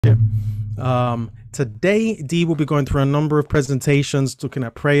Today, Dee will be going through a number of presentations looking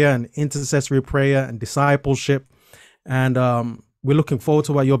at prayer and intercessory prayer and discipleship. And we're looking forward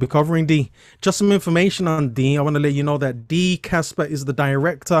to what you'll be covering, Dee. Just some information on Dee. I want to let you know that Dee Casper is the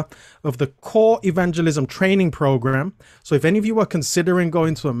director of the Core Evangelism Training Program. So if any of you are considering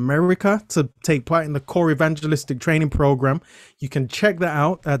going to America to take part in the Core Evangelistic Training Program, you can check that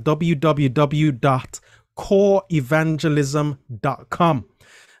out at www.coreevangelism.com.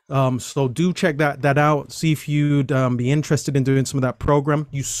 So do check that out. See if you'd be interested in doing some of that program.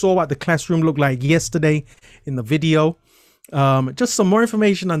 You saw what the classroom looked like yesterday in the video. Just some more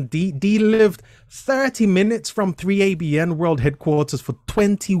information on Dee. Dee lived 30 minutes from 3ABN World Headquarters for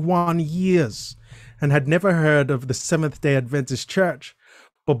 21 years and had never heard of the Seventh-day Adventist Church.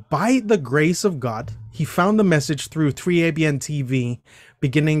 But by the grace of God, he found the message through 3ABN TV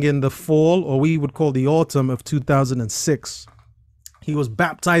beginning in the fall, or we would call the autumn, of 2006. He was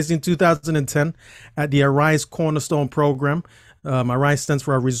baptized in 2010 at the Arise Cornerstone program. Arise stands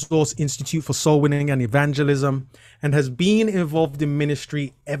for a Resource Institute for Soul Winning and Evangelism, and has been involved in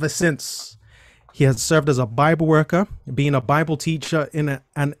ministry ever since. He has served as a Bible worker, being a Bible teacher in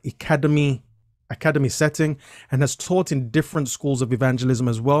an academy setting, and has taught in different schools of evangelism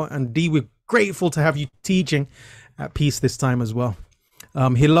as well. And Dee, we're grateful to have you teaching at Peace this time as well.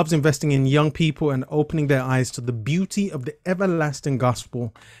 He loves investing in young people and opening their eyes to the beauty of the everlasting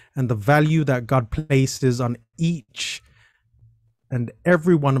gospel and the value that God places on each and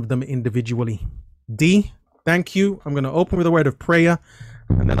every one of them individually. Dee, thank you. I'm going to open with a word of prayer,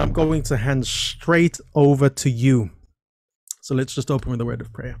 and then I'm going to hand straight over to you. So let's just open with a word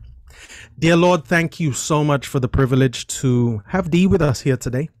of prayer. Dear Lord, thank you so much for the privilege to have Dee with us here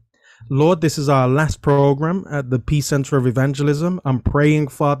today. Lord, this is our last program at the Peace Center of Evangelism. I'm praying,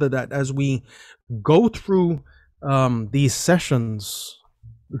 Father, that as we go through these sessions,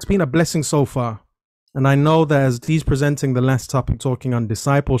 it's been a blessing so far. And I know that as Dee's presenting the last topic, talking on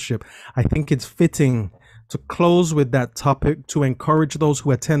discipleship, I think it's fitting to close with that topic to encourage those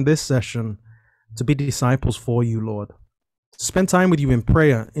who attend this session to be disciples for you, Lord. To spend time with you in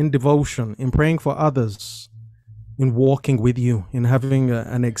prayer, in devotion, in praying for others, in walking with you, in having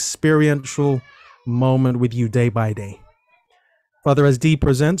an experiential moment with you day by day. Father, as Dee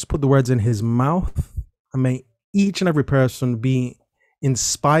presents, put the words in his mouth, and may each and every person be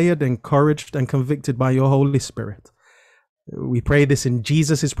inspired, encouraged, and convicted by your Holy Spirit. We pray this in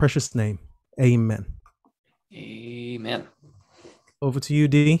Jesus' precious name. Amen. Amen. Over to you,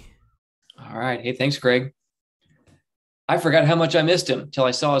 Dee. All right. Hey, thanks, Greg. I forgot how much I missed him till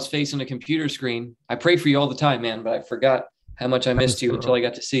I saw his face on a computer screen. I pray for you all the time, man, but I forgot how much I missed you until I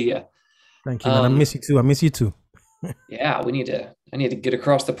got to see you. Thank you, man. I miss you too. I miss you too. Yeah, I need to get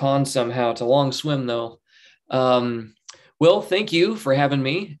across the pond somehow. It's a long swim, though. Well, thank you for having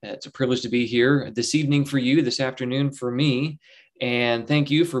me. It's a privilege to be here this evening for you, this afternoon for me. And thank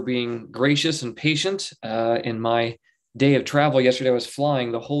you for being gracious and patient in my day of travel. Yesterday, I was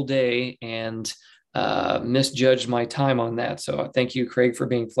flying the whole day and misjudged my time on that. So thank you, Craig, for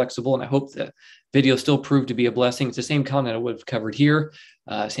being flexible. And I hope the video still proved to be a blessing. It's the same content I would have covered here,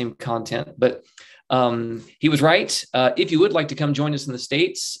 same content. But he was right. If you would like to come join us in the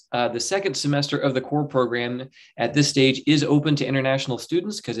States, the second semester of the core program at this stage is open to international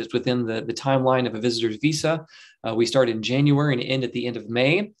students because it's within the timeline of a visitor's visa. We start in January and end at the end of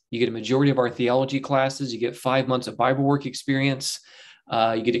May. You get a majority of our theology classes. You get 5 months of Bible work experience.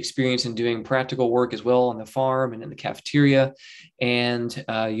 You get experience in doing practical work as well on the farm and in the cafeteria. And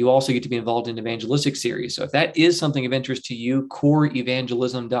you also get to be involved in evangelistic series. So if that is something of interest to you,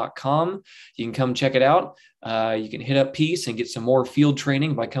 coreevangelism.com, you can come check it out. You can hit up Peace and get some more field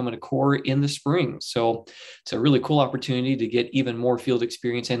training by coming to Core in the spring. So it's a really cool opportunity to get even more field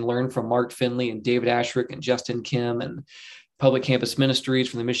experience and learn from Mark Finley and David Ashrick and Justin Kim and Public Campus Ministries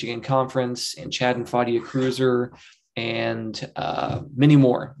from the Michigan Conference and Chad and Fadia Cruiser and many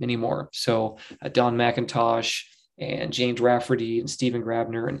more. So Don McIntosh and James Rafferty and Stephen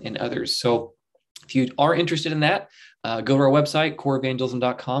Grabner and others. So if you are interested in that, go to our website,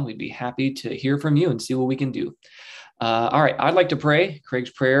 coreevangelism.com. We'd be happy to hear from you and see what we can do. All right, I'd like to pray.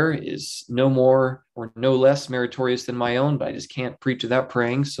 Craig's prayer is no more or no less meritorious than my own, but I just can't preach without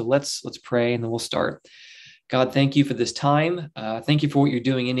praying. So let's pray and then we'll start. God, thank you for this time. Thank you for what you're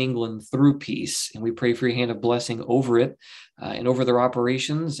doing in England through Peace. And we pray for your hand of blessing over it and over their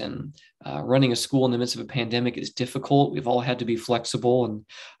operations. And running a school in the midst of a pandemic is difficult. We've all had to be flexible. And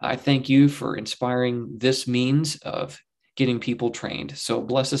I thank you for inspiring this means of getting people trained. So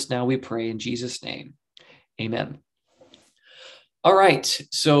bless us now, we pray in Jesus' name. Amen. All right.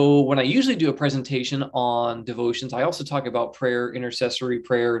 So when I usually do a presentation on devotions, I also talk about prayer, intercessory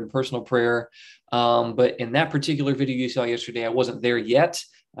prayer, and personal prayer. But in that particular video you saw yesterday, I wasn't there yet.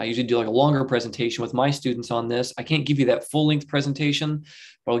 I usually do like a longer presentation with my students on this. I can't give you that full-length presentation,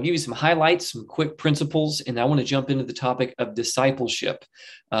 but I'll give you some highlights, some quick principles, and I want to jump into the topic of discipleship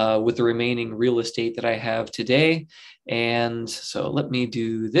with the remaining real estate that I have today. And so let me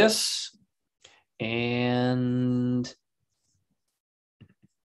do this. And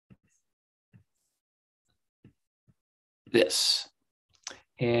this.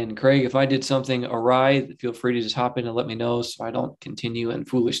 And Craig, if I did something awry, feel free to just hop in and let me know so I don't continue in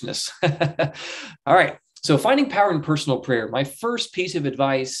foolishness. All right. So finding power in personal prayer. My first piece of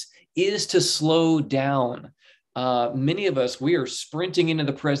advice is to slow down. Many of us, we are sprinting into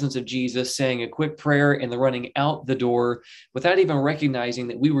the presence of Jesus, saying a quick prayer and then running out the door without even recognizing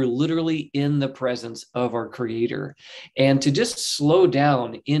that we were literally in the presence of our Creator. And to just slow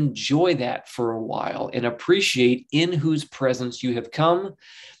down, enjoy that for a while and appreciate in whose presence you have come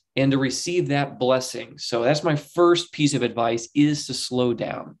and to receive that blessing. So that's my first piece of advice, is to slow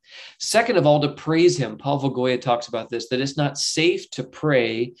down. Second of all, to praise him. Pavel Goya talks about this, that it's not safe to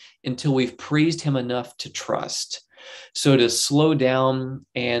pray until we've praised him enough to trust. So to slow down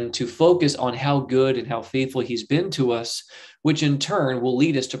and to focus on how good and how faithful he's been to us, which in turn will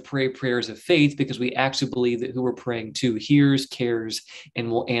lead us to pray prayers of faith because we actually believe that who we're praying to hears, cares, and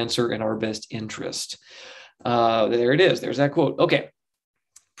will answer in our best interest. There it is. There's that quote. Okay.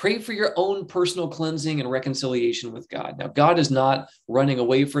 Pray for your own personal cleansing and reconciliation with God. Now, God is not running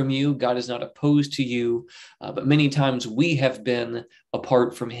away from you. God is not opposed to you, but many times we have been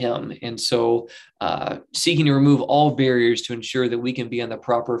apart from him. And so seeking to remove all barriers to ensure that we can be on the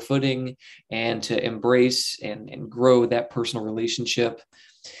proper footing and to embrace and grow that personal relationship.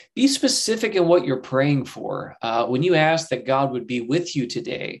 Be specific in what you're praying for. When you ask that God would be with you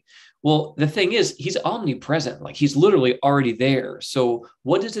today, well, the thing is, he's omnipresent, like he's literally already there. So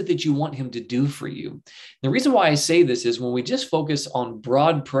what is it that you want him to do for you? The reason why I say this is when we just focus on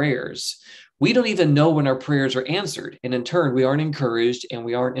broad prayers, we don't even know when our prayers are answered. And in turn, we aren't encouraged and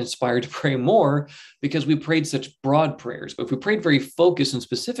we aren't inspired to pray more because we prayed such broad prayers. But if we prayed very focused and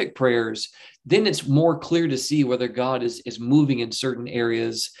specific prayers, then it's more clear to see whether God is moving in certain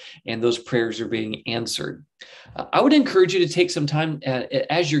areas and those prayers are being answered. I would encourage you to take some time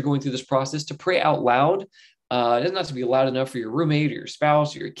as you're going through this process to pray out loud. It doesn't have to be loud enough for your roommate or your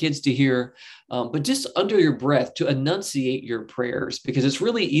spouse or your kids to hear, but just under your breath to enunciate your prayers, because it's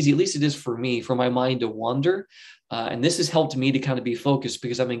really easy, at least it is for me, for my mind to wander. And this has helped me to kind of be focused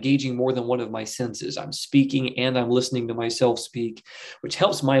because I'm engaging more than one of my senses. I'm speaking and I'm listening to myself speak, which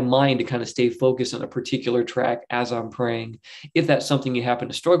helps my mind to kind of stay focused on a particular track as I'm praying. If that's something you happen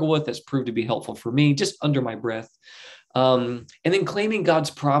to struggle with, that's proved to be helpful for me, just under my breath. And then claiming God's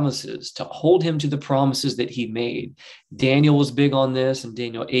promises, to hold him to the promises that he made. Daniel was big on this in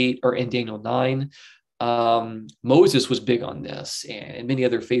Daniel 8 or in Daniel 9. Moses was big on this, and many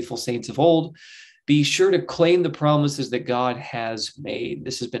other faithful saints of old. Be sure to claim the promises that God has made.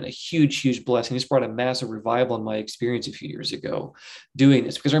 This has been a huge, huge blessing. This brought a massive revival in my experience a few years ago doing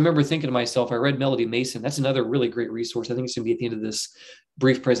this, because I remember thinking to myself, I read Melody Mason. That's another really great resource. I think it's going to be at the end of this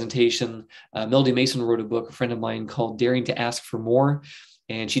brief presentation. Melody Mason wrote a book, a friend of mine, called Daring to Ask for More.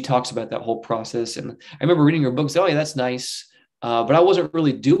 And she talks about that whole process. And I remember reading her book and saying, oh yeah, that's nice. But I wasn't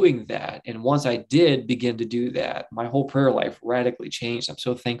really doing that. And once I did begin to do that, my whole prayer life radically changed. I'm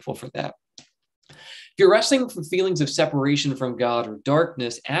so thankful for that. If you're wrestling with feelings of separation from God or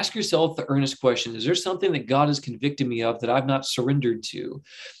darkness, ask yourself the earnest question, is there something that God has convicted me of that I've not surrendered to?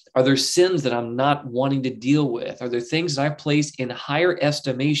 Are there sins that I'm not wanting to deal with? Are there things that I place in higher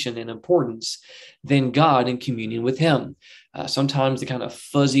estimation and importance than God in communion with him? Sometimes the kind of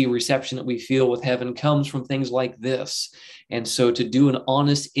fuzzy reception that we feel with heaven comes from things like this. And so to do an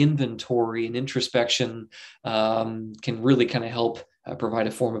honest inventory and introspection can really kind of help provide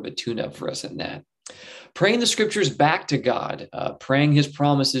a form of a tune-up for us in that. Praying the scriptures back to God, praying his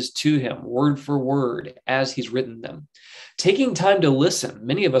promises to him, word for word, as he's written them. Taking time to listen.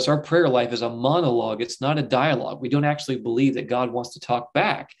 Many of us, our prayer life is a monologue. It's not a dialogue. We don't actually believe that God wants to talk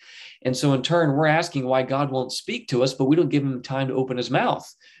back. And so in turn, we're asking why God won't speak to us, but we don't give him time to open his mouth.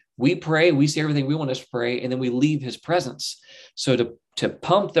 We pray, we say everything we want to pray, and then we leave his presence. So to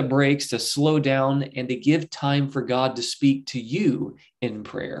pump the brakes, to slow down, and to give time for God to speak to you in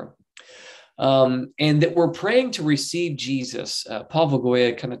prayer. And that we're praying to receive Jesus. Pavel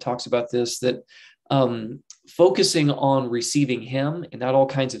Goya kind of talks about this, that focusing on receiving him and not all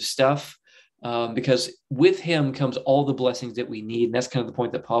kinds of stuff, because with him comes all the blessings that we need. And that's kind of the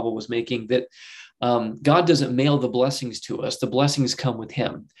point that Pavel was making, that God doesn't mail the blessings to us. The blessings come with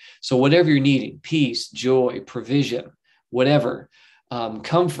him. So whatever you're needing, peace, joy, provision, whatever,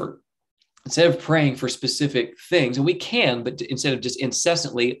 comfort, instead of praying for specific things, and we can, but instead of just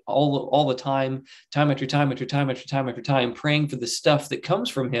incessantly all the time, time after time after time after time after time, praying for the stuff that comes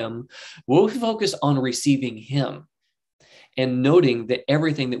from him, we'll focus on receiving him and noting that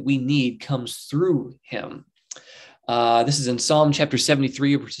everything that we need comes through him. This is in Psalm chapter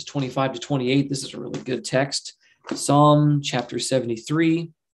 73, verses 25 to 28. This is a really good text. Psalm chapter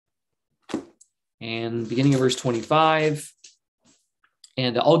 73, and beginning of verse 25.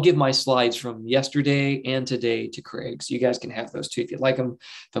 And I'll give my slides from yesterday and today to Craig, so you guys can have those too if you'd like them,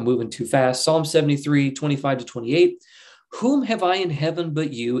 if I'm moving too fast. Psalm 73, 25 to 28. Whom have I in heaven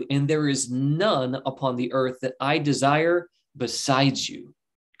but you, and there is none upon the earth that I desire besides you.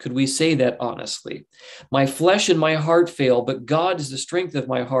 Could we say that honestly? My flesh and my heart fail, but God is the strength of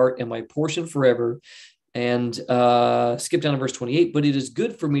my heart and my portion forever. And skip down to verse 28, but it is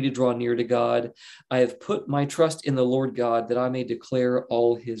good for me to draw near to God. I have put my trust in the Lord God that I may declare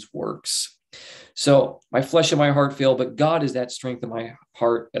all his works. So my flesh and my heart fail, but God is that strength of my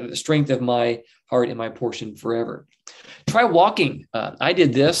heart, the strength of my heart and my portion forever. Try walking. I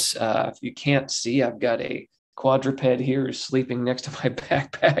did this. If you can't see, I've got a quadruped here sleeping next to my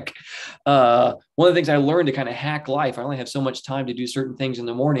backpack. One of the things I learned to kind of hack life, I only have so much time to do certain things in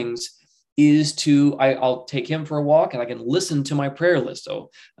the mornings, is I'll take him for a walk and I can listen to my prayer list.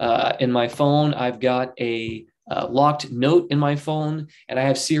 So in my phone, I've got a locked note in my phone, and I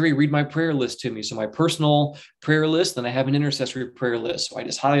have Siri read my prayer list to me. So my personal prayer list, then I have an intercessory prayer list. So I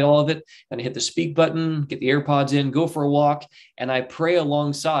just highlight all of it and I hit the speak button, get the AirPods in, go for a walk, and I pray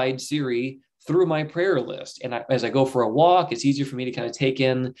alongside Siri through my prayer list. And as I go for a walk, it's easier for me to kind of take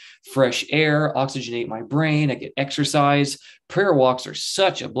in fresh air, oxygenate my brain. I get exercise. Prayer walks are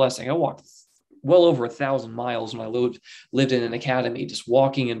such a blessing. I walked well over 1,000 miles when I lived in an academy, just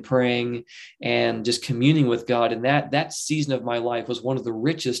walking and praying and just communing with God. And that season of my life was one of the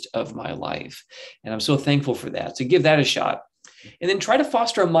richest of my life. And I'm so thankful for that. So give that a shot. And then try to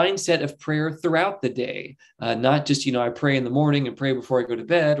foster a mindset of prayer throughout the day, not just, I pray in the morning and pray before I go to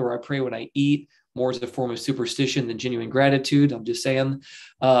bed, or I pray when I eat, more as a form of superstition than genuine gratitude. I'm just saying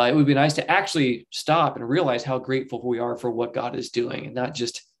it would be nice to actually stop and realize how grateful we are for what God is doing, and not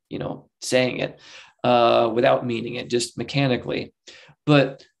just, saying it without meaning it, just mechanically.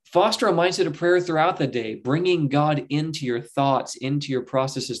 But foster a mindset of prayer throughout the day, bringing God into your thoughts, into your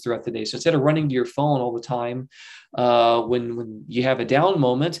processes throughout the day. So instead of running to your phone all the time, when you have a down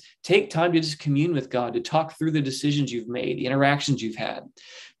moment, take time to just commune with God, to talk through the decisions you've made, the interactions you've had.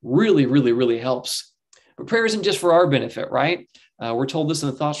 Really, really, really helps. But prayer isn't just for our benefit, right? We're told this in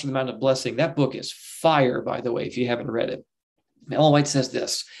the Thoughts from the Mountain of Blessing. That book is fire, by the way, if you haven't read it. Ellen White says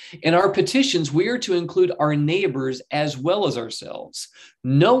this: in our petitions, we are to include our neighbors as well as ourselves.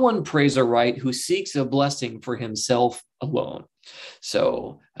 No one prays aright who seeks a blessing for himself alone.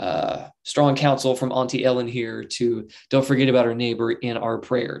 So strong counsel from Auntie Ellen here to don't forget about our neighbor in our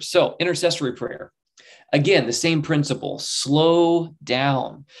prayers. So intercessory prayer. Again, the same principle, slow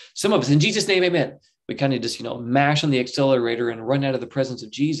down. Some of us, in Jesus' name, amen. We kind of just, mash on the accelerator and run out of the presence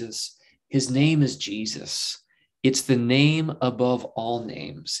of Jesus. His name is Jesus. It's the name above all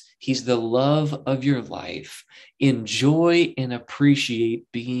names. He's the love of your life. Enjoy and appreciate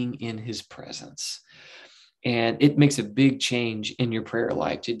being in his presence. And it makes a big change in your prayer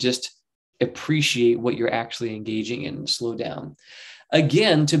life to just appreciate what you're actually engaging in and slow down.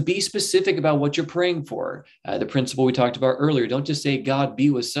 Again, to be specific about what you're praying for. The principle we talked about earlier, don't just say, God, be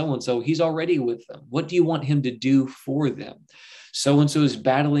with so-and-so. He's already with them. What do you want him to do for them? So-and-so is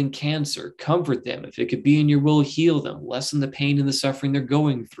battling cancer. Comfort them. If it could be in your will, heal them. Lessen the pain and the suffering they're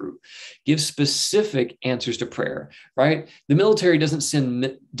going through. Give specific answers to prayer, right? The military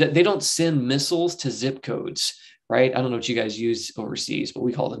they don't send missiles to zip codes, right? I don't know what you guys use overseas, but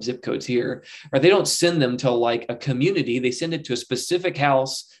we call them zip codes here. Right? They don't send them to like a community. They send it to a specific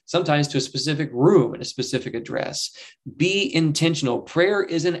house, sometimes to a specific room and a specific address. Be intentional. Prayer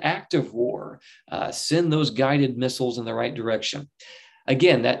is an act of war. Send those guided missiles in the right direction.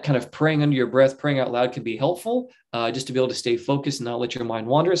 Again, that kind of praying under your breath, praying out loud can be helpful, just to be able to stay focused and not let your mind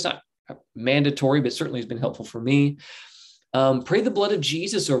wander. It's not mandatory, but certainly has been helpful for me. Pray the blood of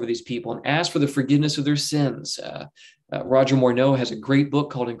Jesus over these people and ask for the forgiveness of their sins. Roger Morneau has a great book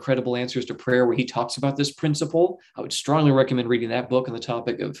called Incredible Answers to Prayer, where he talks about this principle. I would strongly recommend reading that book on the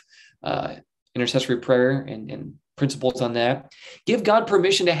topic of intercessory prayer and principles on that. Give God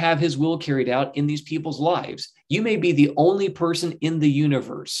permission to have his will carried out in these people's lives. You may be the only person in the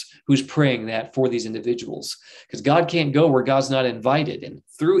universe who's praying that for these individuals, because God can't go where God's not invited. And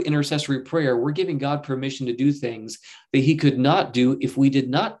through intercessory prayer, we're giving God permission to do things that he could not do if we did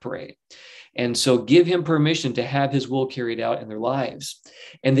not pray. And so give him permission to have his will carried out in their lives,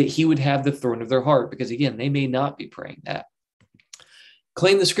 and that he would have the throne of their heart, because again, they may not be praying that.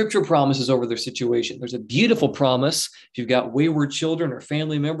 Claim the scripture promises over their situation. There's a beautiful promise if you've got wayward children or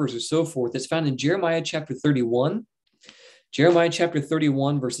family members or so forth. It's found in Jeremiah chapter 31. Jeremiah chapter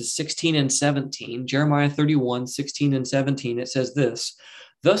 31, verses 16 and 17. Jeremiah 31, 16 and 17. It says this: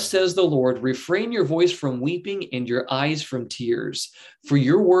 "Thus says the Lord, refrain your voice from weeping and your eyes from tears, for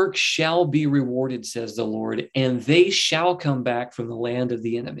your work shall be rewarded, says the Lord, and they shall come back from the land of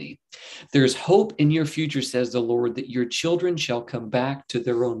the enemy. There's hope in your future, says the Lord, that your children shall come back to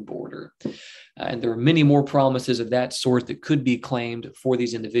their own border." And there are many more promises of that sort that could be claimed for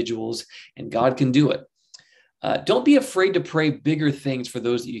these individuals, and God can do it. Don't be afraid to pray bigger things for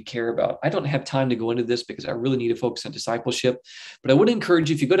those that you care about. I don't have time to go into this because I really need to focus on discipleship, but I would encourage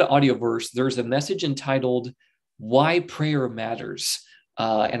you, if you go to Audioverse, there's a message entitled "Why Prayer Matters."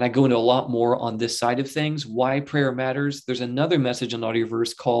 And I go into a lot more on this side of things, why prayer matters. There's another message on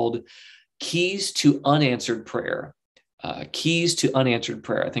Audioverse called "Keys to Unanswered Prayer." Keys to Unanswered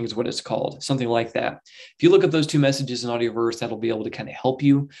Prayer, I think is what it's called, something like that. If you look at those two messages in Audioverse, that'll be able to kind of help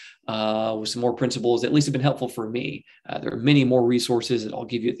you with some more principles. At least have been helpful for me. There are many more resources that I'll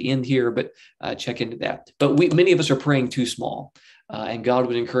give you at the end here, but check into that. But many of us are praying too small, and God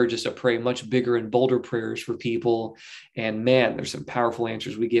would encourage us to pray much bigger and bolder prayers for people. And man, there's some powerful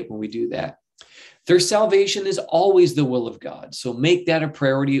answers we get when we do that. Their salvation is always the will of God, so make that a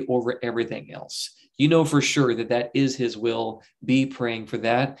priority over everything else. You know for sure that that is his will. Be praying for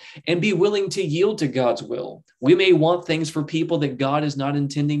that and be willing to yield to God's will. We may want things for people that God is not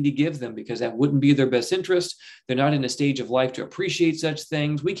intending to give them because that wouldn't be their best interest. They're not in a stage of life to appreciate such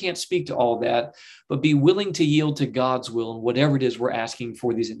things. We can't speak to all that, but be willing to yield to God's will and whatever it is we're asking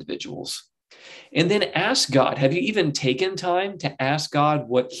for these individuals. And then ask God, have you even taken time to ask God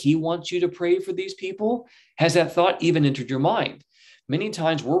what he wants you to pray for these people? Has that thought even entered your mind? Many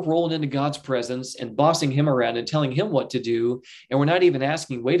times we're rolling into God's presence and bossing him around and telling him what to do. And we're not even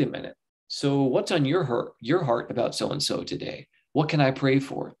asking, wait a minute. So what's on your heart about so-and-so today? What can I pray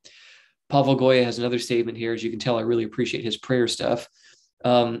for? Pavel Goya has another statement here. As you can tell, I really appreciate his prayer stuff.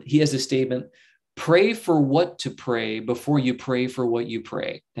 He has a statement: pray for what to pray before you pray for what you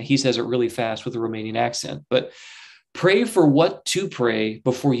pray. Now, he says it really fast with a Romanian accent, but pray for what to pray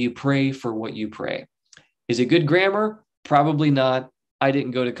before you pray for what you pray. Is it good grammar? Probably not. I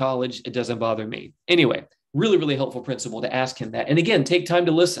didn't go to college. It doesn't bother me. Anyway, really, really helpful principle to ask him that. And again, take time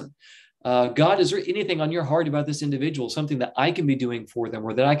to listen. God, is there anything on your heart about this individual, something that I can be doing for them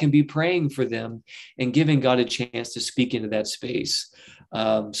or that I can be praying for them, and giving God a chance to speak into that space?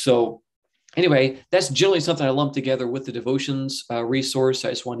 So anyway, that's generally something I lump together with the devotions resource. I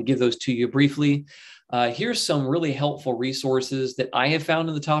just wanted to give those to you briefly. Here's some really helpful resources that I have found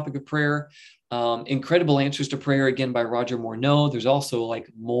in the topic of prayer. Incredible Answers to Prayer, again, by Roger Morneau. There's also like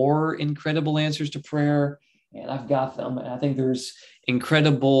more incredible answers to prayer, and I've got them. And I think there's The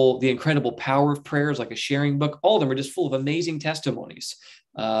Incredible Power of Prayer is like a sharing book. All of them are just full of amazing testimonies.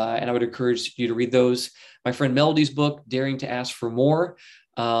 And I would encourage you to read those. My friend Melody's book, Daring to Ask for More.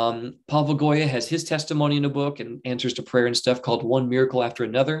 Pavel Goya has his testimony in a book and answers to prayer and stuff called One Miracle After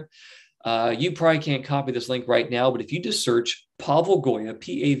Another. You probably can't copy this link right now, but if you just search Pavel Goya,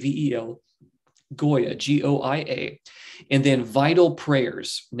 Pavel, Goya, Goia, and then Vital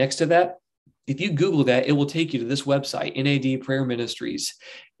Prayers next to that, if you Google that, it will take you to this website, NAD Prayer Ministries.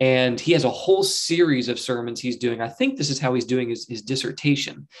 And he has a whole series of sermons he's doing. I think this is how he's doing his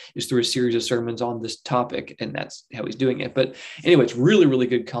dissertation, is through a series of sermons on this topic. And that's how he's doing it. But anyway, it's really, really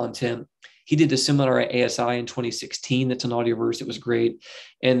good content. He did a seminar at ASI in 2016. That's an Audioverse. It was great.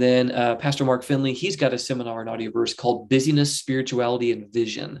 And then Pastor Mark Finley, he's got a seminar in Audioverse called Busyness, Spirituality, and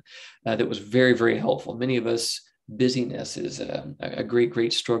Vision that was very, very helpful. Many of us, busyness is a great,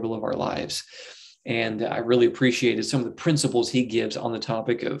 great struggle of our lives. And I really appreciated some of the principles he gives on the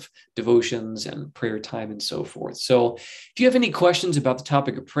topic of devotions and prayer time and so forth. So if you have any questions about the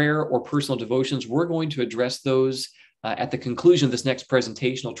topic of prayer or personal devotions, we're going to address those at the conclusion of this next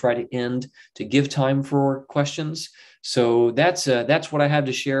presentation. I'll try to end to give time for questions. So that's what I have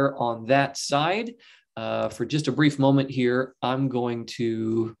to share on that side. For just a brief moment here, I'm going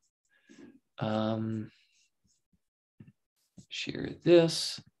to share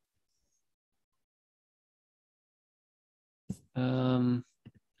this. All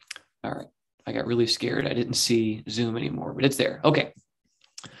right. I got really scared. I didn't see Zoom anymore, but it's there. Okay.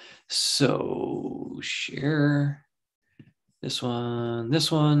 So share this one,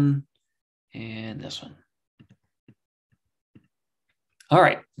 and this one. All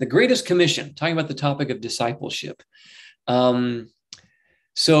right, the Greatest Commission, talking about the topic of discipleship.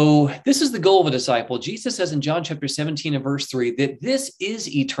 So this is the goal of a disciple. Jesus says in John chapter 17 and verse 3 that this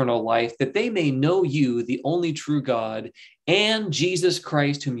is eternal life, that they may know you, the only true God, and Jesus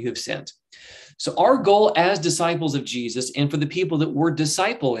Christ, whom you have sent. So our goal as disciples of Jesus, and for the people that we're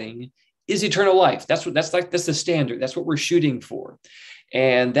discipling, is eternal life. That's the standard. That's what we're shooting for.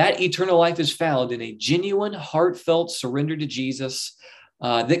 And that eternal life is found in a genuine, heartfelt surrender to Jesus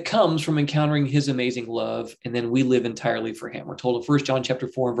that comes from encountering his amazing love, and then we live entirely for him. We're told in 1 John chapter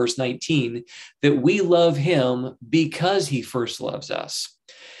 4 and verse 19 that we love him because he first loves us.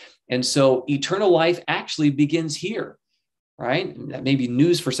 And so eternal life actually begins here, right? And that may be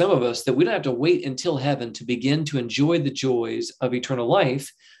news for some of us, that we don't have to wait until heaven to begin to enjoy the joys of eternal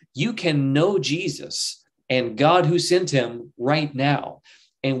life. You can know Jesus and God who sent him right now.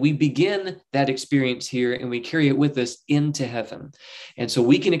 And we begin that experience here, and we carry it with us into heaven. And so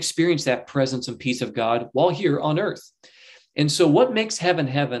we can experience that presence and peace of God while here on earth. And so what makes heaven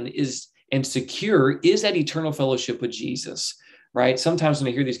heaven is, and secure, is that eternal fellowship with Jesus, right? Sometimes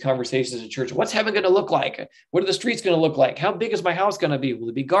when I hear these conversations in church, what's heaven going to look like? What are the streets going to look like? How big is my house going to be? Will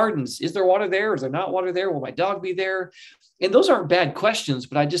it be gardens? Is there water there? Is there not water there? Will my dog be there? And those aren't bad questions,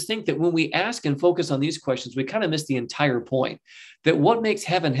 but I just think that when we ask and focus on these questions, we kind of miss the entire point, that what makes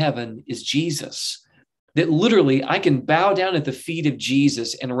heaven heaven is Jesus. That literally I can bow down at the feet of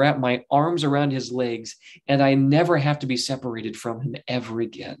Jesus and wrap my arms around his legs, and I never have to be separated from him ever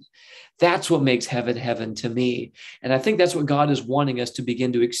again. That's what makes heaven heaven to me. And I think that's what God is wanting us to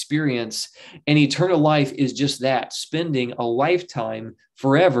begin to experience. And eternal life is just that, spending a lifetime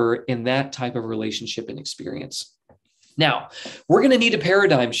forever in that type of relationship and experience. Now, we're going to need a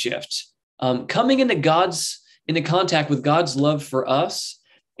paradigm shift. Coming into contact with God's love for us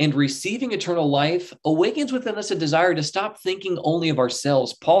and receiving eternal life awakens within us a desire to stop thinking only of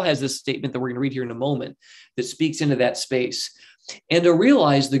ourselves. Paul has this statement that we're going to read here in a moment that speaks into that space, and to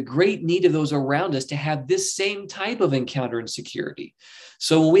realize the great need of those around us to have this same type of encounter and security.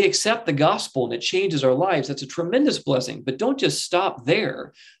 So when we accept the gospel and it changes our lives, that's a tremendous blessing. But don't just stop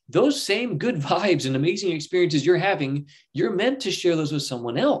there. Those same good vibes and amazing experiences you're having, you're meant to share those with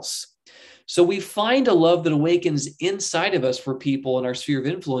someone else. So we find a love that awakens inside of us for people in our sphere of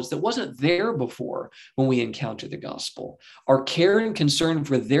influence that wasn't there before when we encounter the gospel. Our care and concern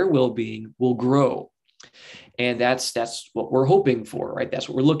for their well-being will grow. And that's what we're hoping for, right? That's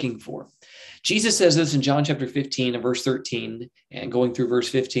what we're looking for. Jesus says this in John chapter 15 and verse 13, and going through verse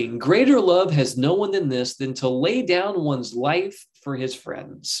 15, greater love has no one than this, than to lay down one's life for his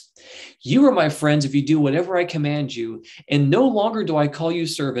friends. You are my friends if you do whatever I command you, and no longer do I call you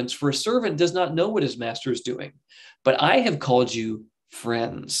servants, for a servant does not know what his master is doing, but I have called you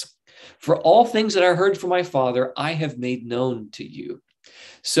friends. For all things that I heard from my Father, I have made known to you.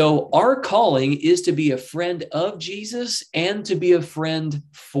 So our calling is to be a friend of Jesus and to be a friend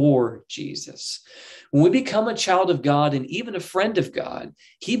for Jesus. When we become a child of God and even a friend of God,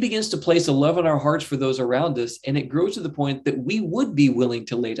 he begins to place a love in our hearts for those around us, and it grows to the point that we would be willing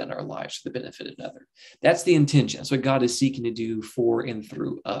to lay down our lives for the benefit of another. That's the intention. That's what God is seeking to do for and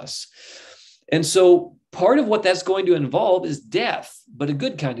through us. And so part of what that's going to involve is death, but a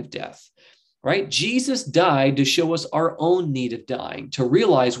good kind of death. Right? Jesus died to show us our own need of dying, to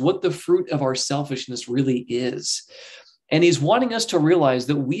realize what the fruit of our selfishness really is. And he's wanting us to realize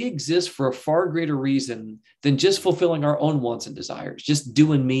that we exist for a far greater reason than just fulfilling our own wants and desires, just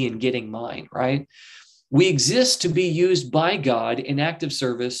doing me and getting mine, right? We exist to be used by God in active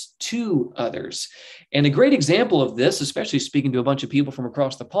service to others. And a great example of this, especially speaking to a bunch of people from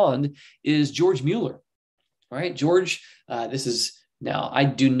across the pond, is George Mueller, right? George, Now, I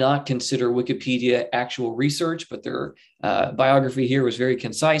do not consider Wikipedia actual research, but their biography here was very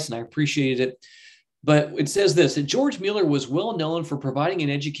concise, and I appreciated it. But it says this, that George Mueller was well known for providing an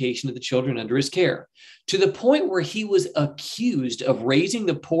education to the children under his care, to the point where he was accused of raising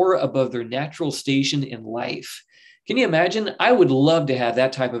the poor above their natural station in life. Can you imagine? I would love to have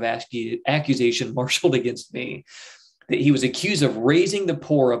that type of accusation marshaled against me, that he was accused of raising the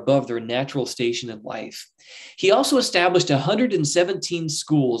poor above their natural station in life. He also established 117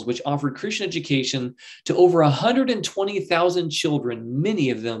 schools which offered Christian education to over 120,000 children, many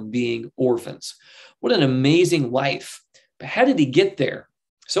of them being orphans. What an amazing life. But how did he get there?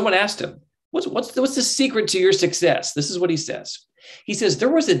 Someone asked him, what's the secret to your success? This is what he says. He says, there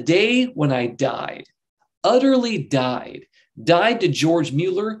was a day when I died, utterly died, died to George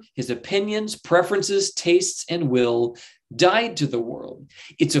Mueller, his opinions, preferences, tastes, and will, died to the world,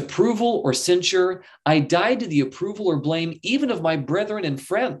 its approval or censure. I died to the approval or blame even of my brethren and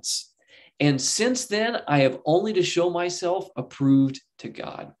friends. And since then, I have only to show myself approved to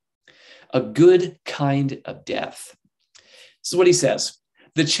God. A good kind of death. This is what he says.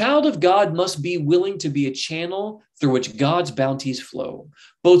 The child of God must be willing to be a channel through which God's bounties flow,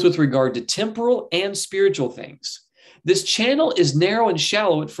 both with regard to temporal and spiritual things. This channel is narrow and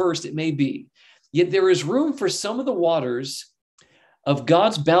shallow at first, it may be, yet there is room for some of the waters of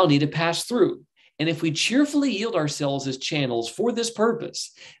God's bounty to pass through. And if we cheerfully yield ourselves as channels for this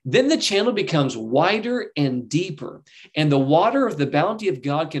purpose, then the channel becomes wider and deeper, and the water of the bounty of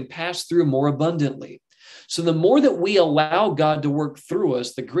God can pass through more abundantly. So the more that we allow God to work through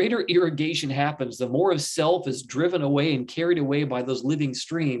us, the greater irrigation happens, the more of self is driven away and carried away by those living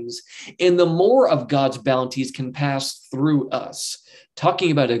streams, and the more of God's bounties can pass through us.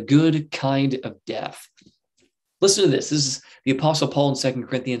 Talking about a good kind of death. Listen to this. This is the Apostle Paul in 2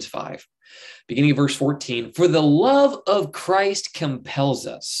 Corinthians 5, beginning of verse 14. For the love of Christ compels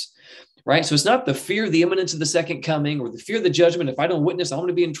us. Right? So it's not the fear of the imminence of the second coming or the fear of the judgment. If I don't witness, I'm going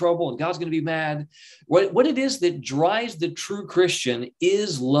to be in trouble and God's going to be mad. What it is that drives the true Christian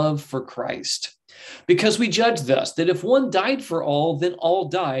is love for Christ. Because we judge thus, that if one died for all, then all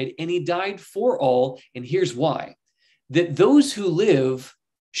died, and he died for all. And here's why. That those who live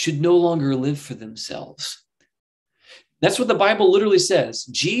should no longer live for themselves. That's what the Bible literally says.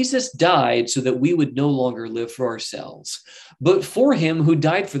 Jesus died so that we would no longer live for ourselves, but for him who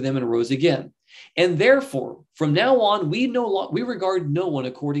died for them and rose again. And therefore, from now on, we regard no one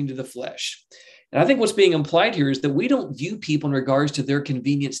according to the flesh. And I think what's being implied here is that we don't view people in regards to their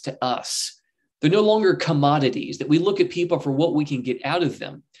convenience to us. They're no longer commodities, that we look at people for what we can get out of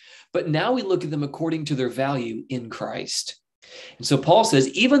them. But now we look at them according to their value in Christ. And so Paul says,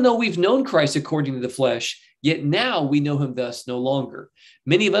 even though we've known Christ according to the flesh, yet now we know him thus no longer.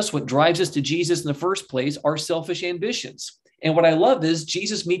 Many of us, what drives us to Jesus in the first place are selfish ambitions. And what I love is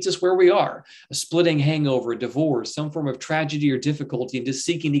Jesus meets us where we are, a splitting hangover, a divorce, some form of tragedy or difficulty, and just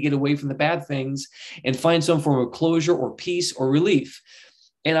seeking to get away from the bad things and find some form of closure or peace or relief.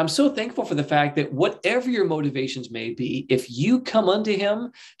 And I'm so thankful for the fact that whatever your motivations may be, if you come unto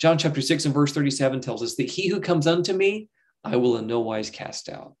him, John chapter 6 and verse 37 tells us that he who comes unto me, I will in no wise cast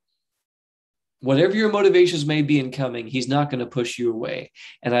out. Whatever your motivations may be in coming, he's not going to push you away.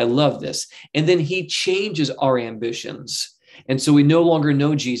 And I love this. And then he changes our ambitions. And so we no longer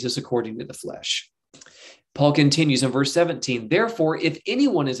know Jesus according to the flesh. Paul continues in verse 17, therefore, if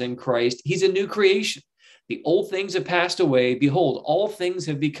anyone is in Christ, he's a new creation. The old things have passed away. Behold, all things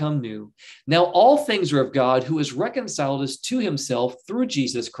have become new. Now all things are of God, who has reconciled us to himself through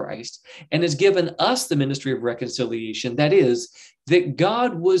Jesus Christ and has given us the ministry of reconciliation. That is, that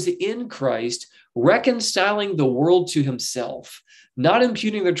God was in Christ, reconciling the world to himself, not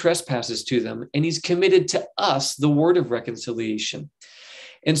imputing their trespasses to them. And he's committed to us the word of reconciliation.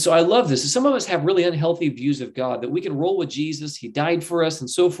 And so I love this. Some of us have really unhealthy views of God, that we can roll with Jesus. He died for us and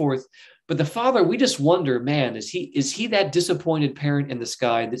so forth. But the Father, we just wonder, man, is he that disappointed parent in the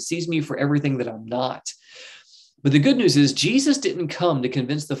sky that sees me for everything that I'm not? But the good news is Jesus didn't come to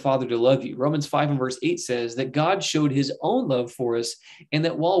convince the Father to love you. Romans 5 and verse 8 says that God showed his own love for us, and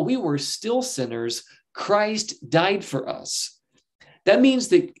that while we were still sinners, Christ died for us. That means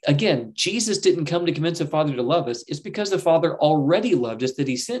that, again, Jesus didn't come to convince the Father to love us. It's because the Father already loved us that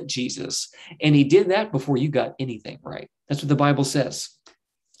he sent Jesus, and he did that before you got anything right. That's what the Bible says.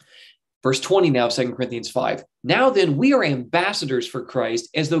 Verse 20 now, 2 Corinthians 5. Now then, we are ambassadors for Christ,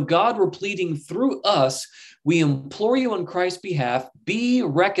 as though God were pleading through us. We implore you on Christ's behalf, be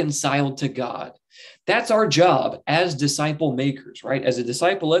reconciled to God. That's our job as disciple makers, right? As a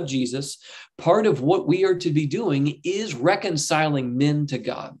disciple of Jesus, part of what we are to be doing is reconciling men to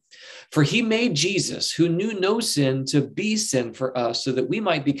God. For he made Jesus, who knew no sin, to be sin for us, so that we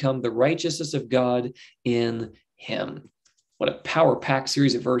might become the righteousness of God in him. What a power-packed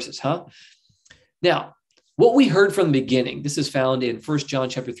series of verses, huh? Now, what we heard from the beginning, this is found in 1 John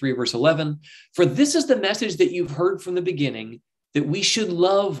chapter 3, verse 11. For this is the message that you've heard from the beginning, that we should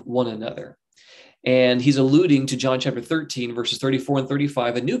love one another. And he's alluding to John chapter 13, verses 34 and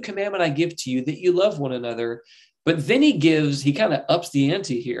 35. A new commandment I give to you, that you love one another. But then he kind of ups the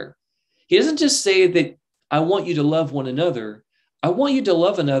ante here. He doesn't just say that I want you to love one another. I want you to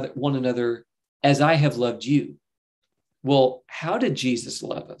love one another as I have loved you. Well, how did Jesus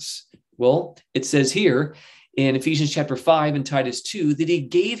love us? Well, it says here in Ephesians chapter 5 and Titus 2 that he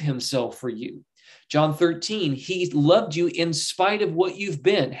gave himself for you John 13, he loved you in spite of what you've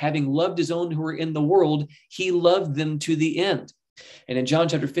been. Having loved his own who are in the world, he loved them to the end. And in John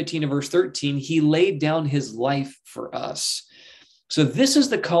chapter 15 and verse 13, he laid down his life for us. So this is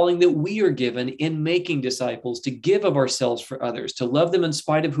the calling that we are given in making disciples, to give of ourselves for others, to love them in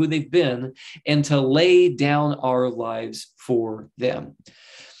spite of who they've been, and to lay down our lives for them.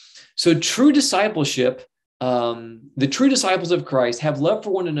 So true discipleship, the true disciples of Christ have love for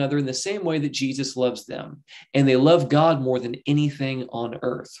one another in the same way that Jesus loves them, and they love God more than anything on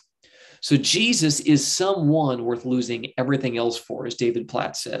earth. So Jesus is someone worth losing everything else for, as David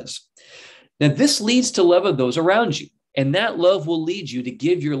Platt says. Now, this leads to love of those around you. And that love will lead you to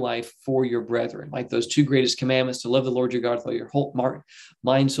give your life for your brethren, like those two greatest commandments, to love the Lord your God with all your whole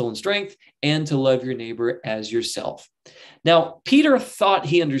mind, soul, and strength, and to love your neighbor as yourself. Now, Peter thought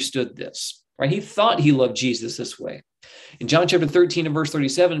he understood this, right? He thought he loved Jesus this way. In John chapter 13 and verse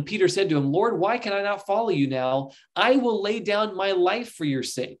 37, Peter said to him, Lord, why can I not follow you now? I will lay down my life for your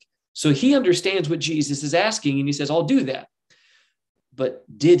sake. So he understands what Jesus is asking, and he says, I'll do that. But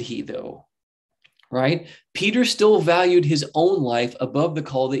did he, though? Right? Peter still valued his own life above the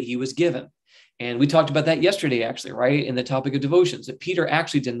call that he was given. And we talked about that yesterday, actually, right? In the topic of devotions, that Peter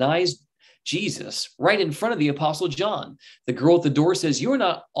actually denies Jesus right in front of the Apostle John. The girl at the door says, you are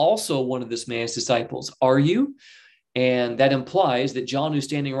not also one of this man's disciples, are you? And that implies that John, who's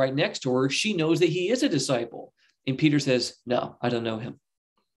standing right next to her, she knows that he is a disciple. And Peter says, no, I don't know him.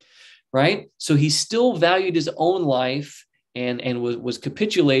 Right? So he still valued his own life and was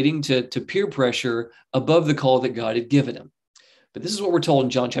capitulating to peer pressure above the call that God had given him. But this is what we're told in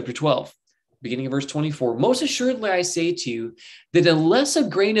John chapter 12, beginning of verse 24. Most assuredly, I say to you that unless a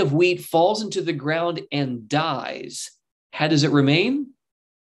grain of wheat falls into the ground and dies, how does it remain?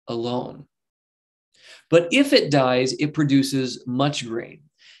 Alone. But if it dies, it produces much grain.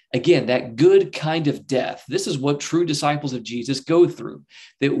 Again, that good kind of death. This is what true disciples of Jesus go through,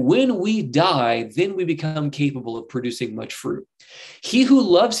 that when we die, then we become capable of producing much fruit. He who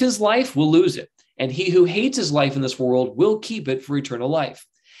loves his life will lose it, and he who hates his life in this world will keep it for eternal life.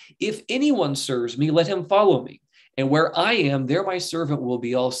 If anyone serves me, let him follow me, and where I am, there my servant will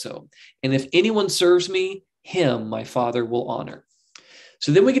be also. And if anyone serves me, him my Father will honor.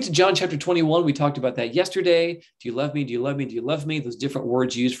 So then we get to John chapter 21. We talked about that yesterday. Do you love me? Do you love me? Do you love me? Those different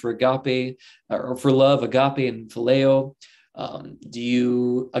words used for agape or for love, agape and phileo. Do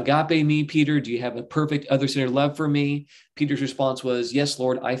you agape me, Peter? Do you have a perfect other-centered love for me? Peter's response was, yes,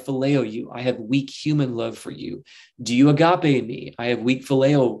 Lord, I phileo you. I have weak human love for you. Do you agape me? I have weak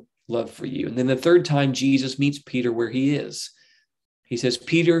phileo love for you. And then the third time Jesus meets Peter where he is, he says,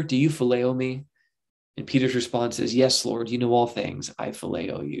 Peter, do you phileo me? And Peter's response is, yes, Lord, you know all things. I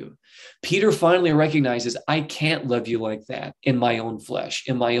phileo you. Peter finally recognizes, I can't love you like that in my own flesh,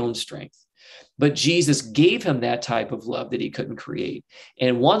 in my own strength. But Jesus gave him that type of love that he couldn't create.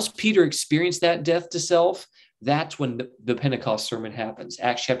 And once Peter experienced that death to self, that's when the Pentecost sermon happens,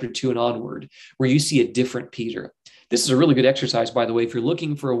 Acts chapter 2 and onward, where you see a different Peter. This is a really good exercise, by the way. If you're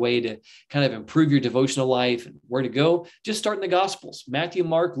looking for a way to kind of improve your devotional life and where to go, just start in the Gospels. Matthew,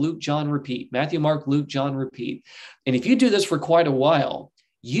 Mark, Luke, John, repeat. Matthew, Mark, Luke, John, repeat. And if you do this for quite a while,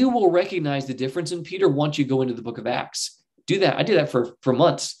 you will recognize the difference in Peter once you go into the book of Acts. Do that. I did that for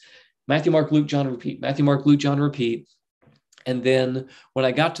months. Matthew, Mark, Luke, John, repeat. Matthew, Mark, Luke, John, repeat. And then when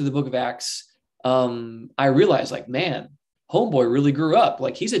I got to the book of Acts, I realized, like, man, homeboy really grew up.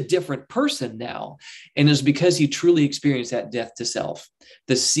 Like, he's a different person now. And it's because he truly experienced that death to self.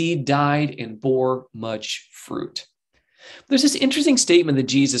 The seed died and bore much fruit. There's this interesting statement that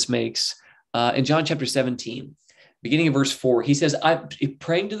Jesus makes in John chapter 17, beginning of verse 4. He says, I'm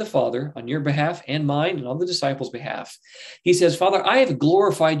praying to the Father on your behalf and mine and on the disciples' behalf. He says, Father, I have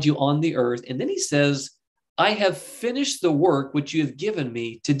glorified you on the earth. And then he says, I have finished the work which you have given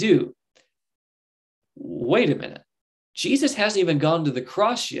me to do. Wait a minute. Jesus hasn't even gone to the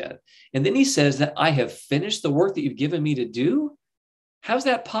cross yet. And then he says that I have finished the work that you've given me to do. How's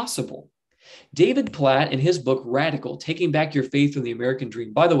that possible? David Platt, in his book, Radical, Taking Back Your Faith from the American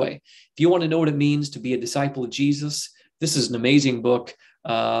Dream. By the way, if you want to know what it means to be a disciple of Jesus, this is an amazing book.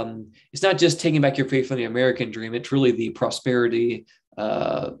 It's not just taking back your faith from the American dream. It's really the prosperity,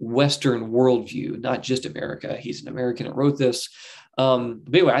 Western worldview, not just America. He's an American and wrote this. But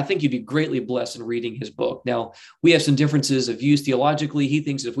anyway, I think you'd be greatly blessed in reading his book. Now, we have some differences of views theologically. He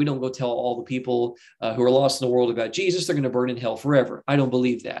thinks that if we don't go tell all the people who are lost in the world about Jesus, they're going to burn in hell forever. I don't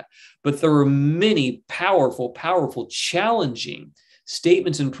believe that. But there are many powerful, challenging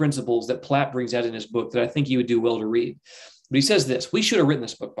statements and principles that Platt brings out in his book that I think you would do well to read. But he says this. We should have written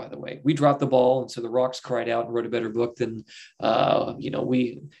this book, by the way. We dropped the ball, and so the rocks cried out and wrote a better book than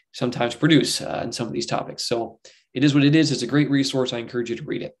we sometimes produce in some of these topics. So it is what it is. It's a great resource. I encourage you to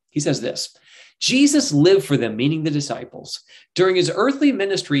read it. He says this. Jesus lived for them, meaning the disciples. During his earthly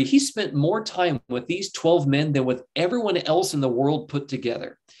ministry, he spent more time with these 12 men than with everyone else in the world put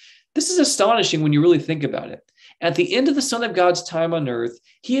together. This is astonishing when you really think about it. At the end of the Son of God's time on earth,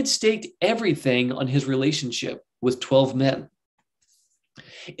 he had staked everything on his relationship with 12 men.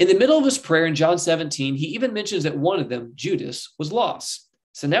 In the middle of his prayer in John 17, he even mentions that one of them, Judas, was lost.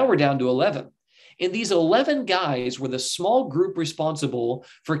 So now we're down to 11. And these 11 guys were the small group responsible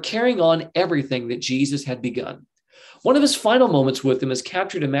for carrying on everything that Jesus had begun. One of his final moments with them is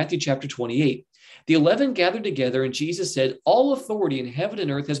captured in Matthew chapter 28. The 11 gathered together, and Jesus said, "All authority in heaven and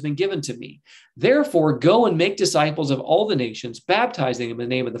earth has been given to me. Therefore, go and make disciples of all the nations, baptizing them in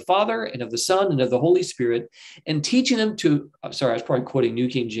the name of the Father and of the Son and of the Holy Spirit, and teaching them to," sorry, I was probably quoting New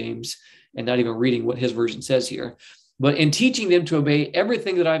King James and not even reading what his version says here, "but in teaching them to obey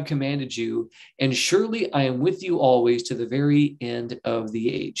everything that I've commanded you, and surely I am with you always to the very end of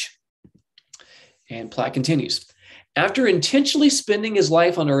the age." And Platt continues. After intentionally spending his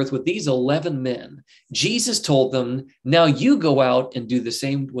life on earth with these 11 men, Jesus told them, "Now you go out and do the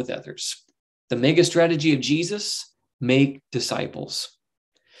same with others." The mega strategy of Jesus, make disciples.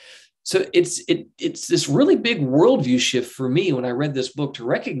 So it's this really big worldview shift for me when I read this book to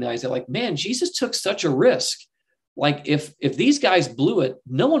recognize that, like, man, Jesus took such a risk. Like if these guys blew it,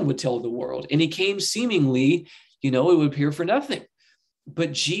 no one would tell the world. And he came seemingly, it would appear for nothing.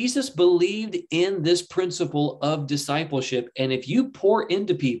 But Jesus believed in this principle of discipleship. And if you pour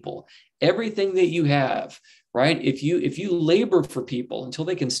into people everything that you have, right? If you labor for people until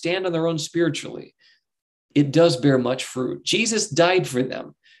they can stand on their own spiritually, it does bear much fruit. Jesus died for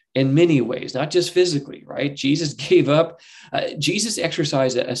them in many ways, not just physically, right? Jesus gave up. Jesus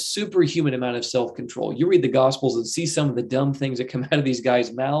exercised a superhuman amount of self-control. You read the Gospels and see some of the dumb things that come out of these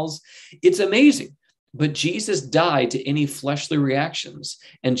guys' mouths. It's amazing. But Jesus died to any fleshly reactions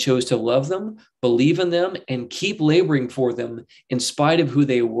and chose to love them, believe in them, and keep laboring for them in spite of who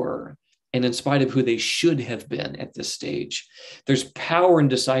they were and in spite of who they should have been at this stage. There's power in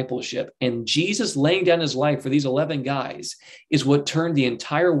discipleship, and Jesus laying down his life for these 11 guys is what turned the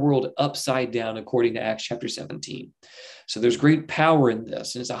entire world upside down, according to Acts chapter 17. So there's great power in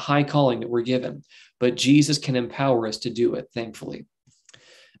this, and it's a high calling that we're given, but Jesus can empower us to do it, thankfully.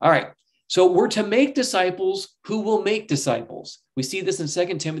 All right. So we're to make disciples who will make disciples. We see this in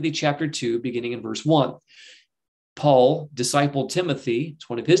 2 Timothy chapter 2, beginning in verse 1. Paul discipled Timothy, it's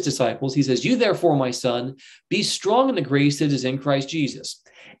one of his disciples. He says, "You therefore, my son, be strong in the grace that is in Christ Jesus.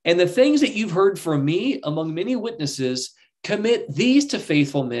 And the things that you've heard from me among many witnesses, commit these to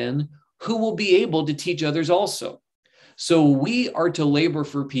faithful men who will be able to teach others also." So we are to labor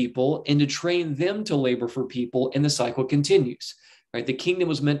for people and to train them to labor for people, and the cycle continues. Right? The kingdom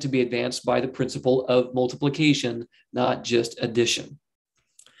was meant to be advanced by the principle of multiplication, not just addition.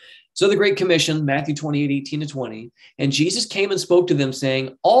 So the Great Commission, Matthew 28:18-20, "And Jesus came and spoke to them,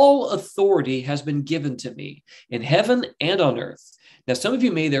 saying, 'All authority has been given to me in heaven and on earth.'" Now, some of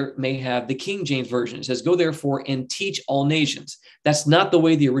you may have the King James Version. It says, "Go therefore and teach all nations." That's not the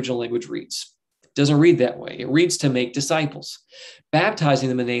way the original language reads. It doesn't read that way. It reads to make disciples, baptizing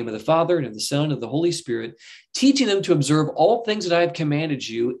them in the name of the Father and of the Son and of the Holy Spirit, teaching them to observe all things that I have commanded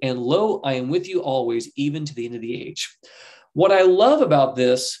you, and lo, I am with you always, even to the end of the age. What I love about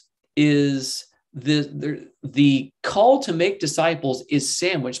this is the call to make disciples is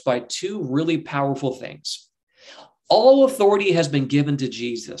sandwiched by two really powerful things. All authority has been given to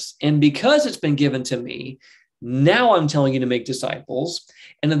Jesus, and because it's been given to me, now I'm telling you to make disciples.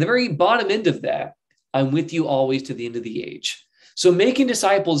 And at the very bottom end of that, I'm with you always to the end of the age. So making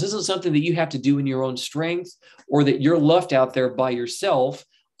disciples isn't something that you have to do in your own strength or that you're left out there by yourself.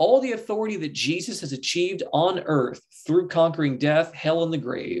 All the authority that Jesus has achieved on earth through conquering death, hell, and the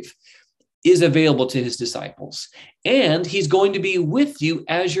grave is available to his disciples. And he's going to be with you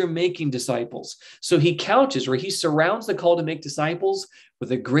as you're making disciples. So he couches, or he surrounds the call to make disciples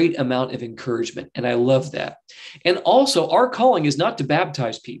with a great amount of encouragement. And I love that. And also, our calling is not to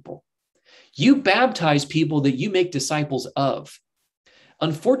baptize people. You baptize people that you make disciples of.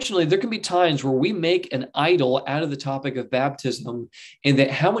 Unfortunately, there can be times where we make an idol out of the topic of baptism, and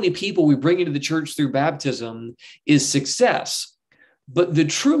that how many people we bring into the church through baptism is success. But the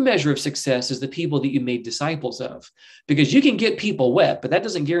true measure of success is the people that you made disciples of, because you can get people wet, but that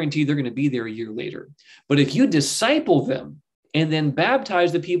doesn't guarantee they're going to be there a year later. But if you disciple them and then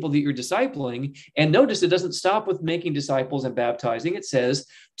baptize the people that you're discipling, and notice it doesn't stop with making disciples and baptizing. It says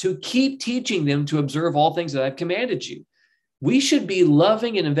to keep teaching them to observe all things that I've commanded you. We should be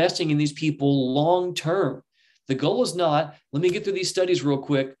loving and investing in these people long term. The goal is not, let me get through these studies real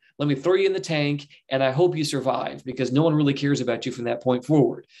quick, let me throw you in the tank, and I hope you survive, because no one really cares about you from that point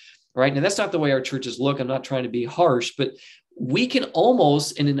forward, right? And that's not the way our churches look. I'm not trying to be harsh, but we can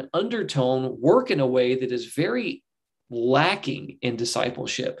almost, in an undertone, work in a way that is very lacking in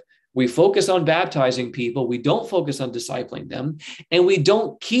discipleship. We focus on baptizing people. We don't focus on discipling them, and we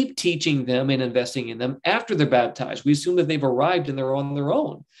don't keep teaching them and investing in them after they're baptized. We assume that they've arrived and they're on their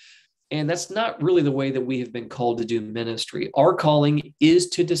own. And that's not really the way that we have been called to do ministry. Our calling is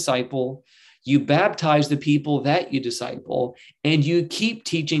to disciple. You baptize the people that you disciple, and you keep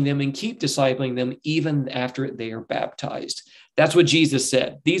teaching them and keep discipling them even after they are baptized. That's what Jesus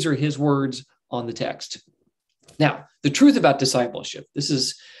said. These are his words on the text. Now, the truth about discipleship, this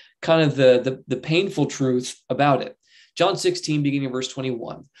is kind of the painful truth about it. John 16, beginning of verse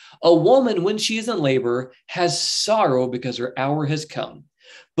 21. A woman, when she is in labor, has sorrow because her hour has come.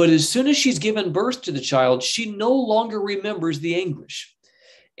 But as soon as she's given birth to the child, she no longer remembers the anguish.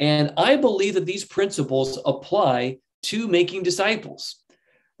 And I believe that these principles apply to making disciples,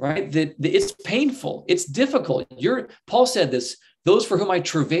 right? That it's painful. It's difficult. Paul said this, those for whom I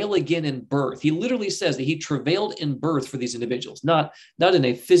travail again in birth. He literally says that he travailed in birth for these individuals, not in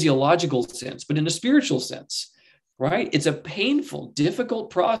a physiological sense, but in a spiritual sense, right? It's a painful,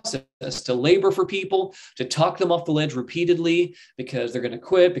 difficult process to labor for people, to talk them off the ledge repeatedly because they're going to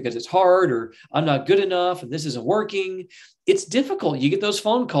quit because it's hard, or I'm not good enough and this isn't working. It's difficult. You get those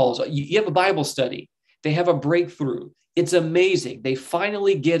phone calls. You have a Bible study. They have a breakthrough. It's amazing. They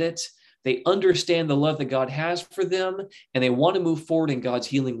finally get it. They understand the love that God has for them, and they want to move forward in God's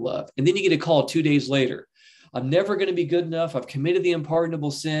healing love. And then you get a call 2 days later. I'm never going to be good enough. I've committed the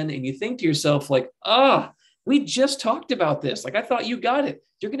unpardonable sin. And you think to yourself like, we just talked about this. Like, I thought you got it.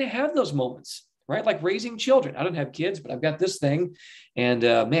 You're going to have those moments, right? Like raising children. I don't have kids, but I've got this thing. And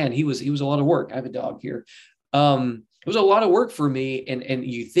man, he was a lot of work. I have a dog here. It was a lot of work for me. And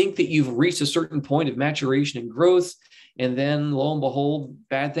you think that you've reached a certain point of maturation and growth. And then lo and behold,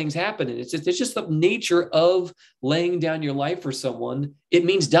 bad things happen. And it's just the nature of laying down your life for someone. It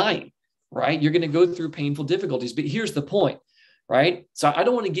means dying, right? You're going to go through painful difficulties. But here's the point, right? So I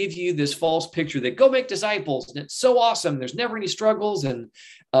don't want to give you this false picture that go make disciples and it's so awesome. There's never any struggles and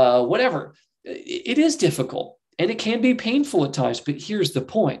whatever. It is difficult and it can be painful at times. But here's the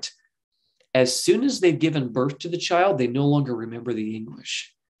point. As soon as they've given birth to the child, they no longer remember the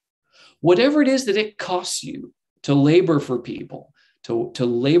anguish. Whatever it is that it costs you to labor for people, to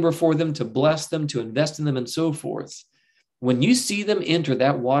labor for them, to bless them, to invest in them, and so forth. When you see them enter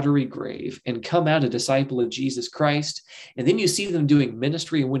that watery grave and come out a disciple of Jesus Christ, and then you see them doing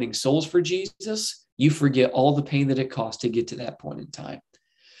ministry and winning souls for Jesus, you forget all the pain that it cost to get to that point in time.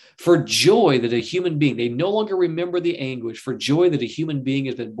 For joy that a human being, they no longer remember the anguish, for joy that a human being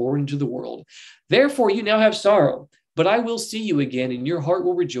has been born into the world. Therefore, you now have sorrow. But I will see you again, and your heart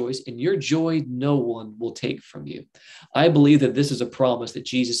will rejoice, and your joy no one will take from you. I believe that this is a promise that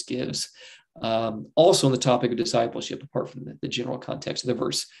Jesus gives, also on the topic of discipleship, apart from the general context of the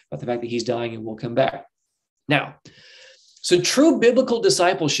verse, about the fact that he's dying and will come back. Now, so true biblical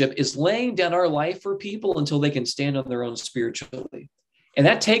discipleship is laying down our life for people until they can stand on their own spiritually. And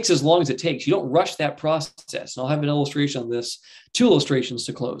that takes as long as it takes. You don't rush that process. And I'll have an illustration on this, 2 illustrations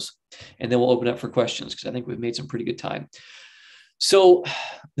to close. And then we'll open up for questions because I think we've made some pretty good time. So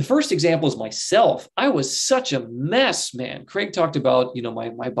the first example is myself. I was such a mess, man. Craig talked about,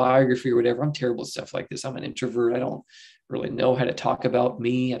 my biography or whatever. I'm terrible at stuff like this. I'm an introvert. I don't really know how to talk about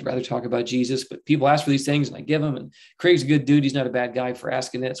me. I'd rather talk about Jesus, but people ask for these things and I give them. And Craig's a good dude. He's not a bad guy for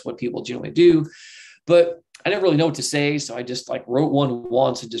asking it. It's what people generally do. But I didn't really know what to say. So I just wrote one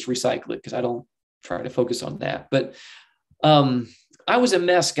once and just recycle it because I don't try to focus on that. But I was a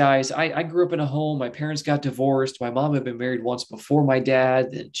mess, guys. I grew up in a home. My parents got divorced. My mom had been married once before my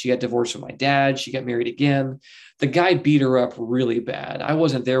dad. Then she got divorced from my dad. She got married again. The guy beat her up really bad. I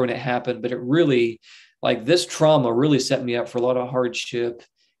wasn't there when it happened, but it really, this trauma really set me up for a lot of hardship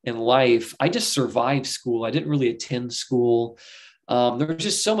in life. I just survived school. I didn't really attend school. There was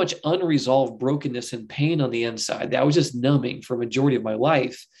just so much unresolved brokenness and pain on the inside that I was just numbing for a majority of my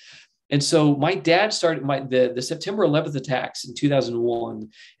life. And so my dad started the September 11th attacks in 2001 in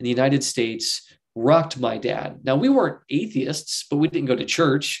the United States rocked my dad. Now, we weren't atheists, but we didn't go to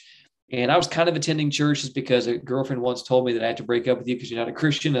church. And I was kind of attending church just because a girlfriend once told me that I had to break up with you because you're not a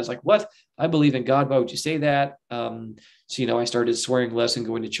Christian. I was like, what? I believe in God. Why would you say that? So, I started swearing less and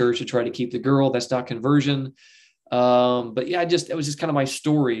going to church to try to keep the girl. That's not conversion. But yeah, it was just kind of my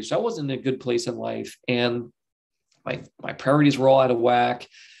story. So I wasn't in a good place in life and my priorities were all out of whack.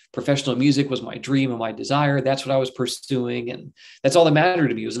 Professional music was my dream and my desire. That's what I was pursuing. And that's all that mattered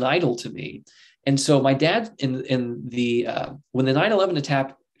to me. It was an idol to me. And so my dad, when the 9/11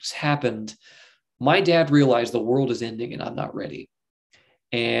 attacks happened, my dad realized the world is ending and I'm not ready.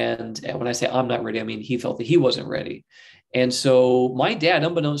 And when I say I'm not ready, I mean, he felt that he wasn't ready. And so my dad,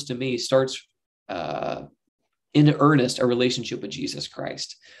 unbeknownst to me, starts in earnest a relationship with Jesus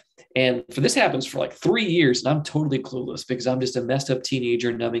Christ. And for this happens for like 3 years, and I'm totally clueless because I'm just a messed up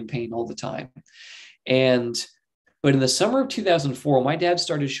teenager numbing pain all the time. But in the summer of 2004, my dad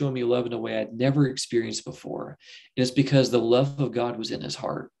started showing me love in a way I'd never experienced before. And it's because the love of God was in his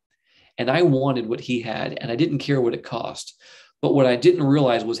heart. And I wanted what he had, and I didn't care what it cost. But what I didn't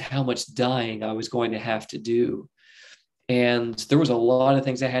realize was how much dying I was going to have to do. And there was a lot of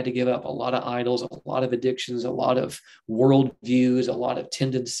things I had to give up, a lot of idols, a lot of addictions, a lot of worldviews, a lot of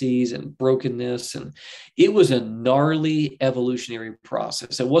tendencies and brokenness. And it was a gnarly evolutionary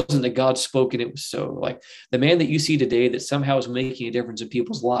process. It wasn't that God spoke and it was so. Like the man that you see today that somehow is making a difference in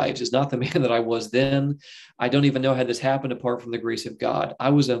people's lives is not the man that I was then. I don't even know how this happened apart from the grace of God.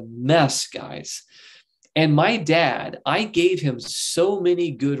 I was a mess, guys. And my dad, I gave him so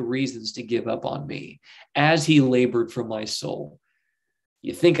many good reasons to give up on me as he labored for my soul.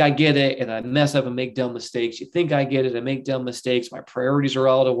 You think I get it, and I mess up and make dumb mistakes. You think I get it, and make dumb mistakes. My priorities are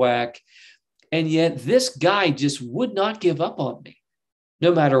all out of whack. And yet this guy just would not give up on me.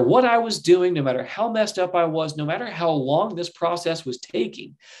 No matter what I was doing, no matter how messed up I was, no matter how long this process was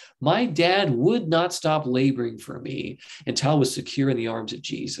taking, my dad would not stop laboring for me until I was secure in the arms of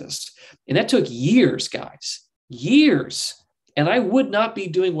Jesus. And that took years, guys, years. And I would not be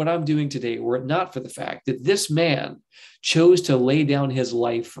doing what I'm doing today were it not for the fact that this man chose to lay down his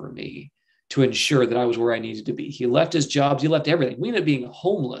life for me to ensure that I was where I needed to be. He left his jobs. He left everything. We ended up being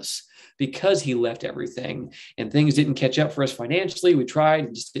homeless because he left everything and things didn't catch up for us financially. We tried,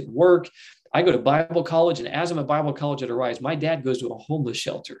 it just didn't work. I go to Bible college, and as I'm at Bible college at Arise, my dad goes to a homeless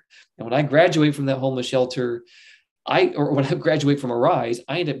shelter. And when I graduate from that homeless shelter, when I graduate from Arise,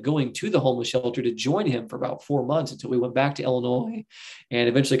 I end up going to the homeless shelter to join him for about 4 months until we went back to Illinois and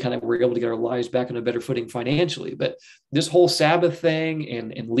eventually kind of were able to get our lives back on a better footing financially. But this whole Sabbath thing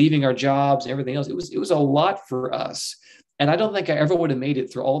and leaving our jobs and everything else, it was a lot for us. And I don't think I ever would have made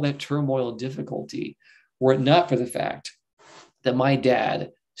it through all that turmoil and difficulty were it not for the fact that my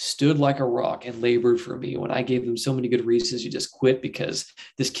dad stood like a rock and labored for me when I gave him so many good reasons to just quit because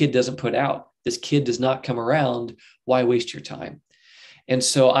this kid doesn't put out. This kid does not come around. Why waste your time? And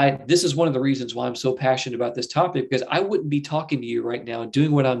so this is one of the reasons why I'm so passionate about this topic, because I wouldn't be talking to you right now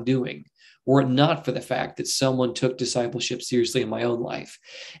doing what I'm doing were it not for the fact that someone took discipleship seriously in my own life.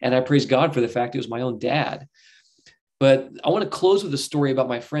 And I praise God for the fact it was my own dad. But I want to close with a story about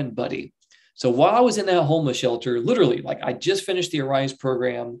my friend Buddy. So while I was in that homeless shelter, literally, like I just finished the Arise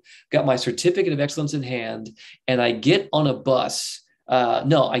program, got my certificate of excellence in hand, and I get on a bus.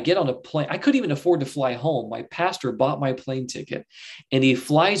 I get on a plane. I couldn't even afford to fly home. My pastor bought my plane ticket, and he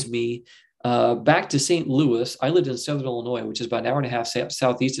flies me back to St. Louis. I lived in Southern Illinois, which is about an hour and a half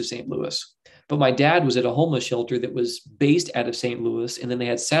southeast of St. Louis. But my dad was at a homeless shelter that was based out of St. Louis, and then they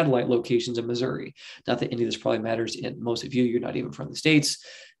had satellite locations in Missouri. Not that any of this probably matters to most of you. You're not even from the States.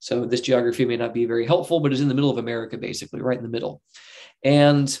 So this geography may not be very helpful, but it's in the middle of America, basically, right in the middle.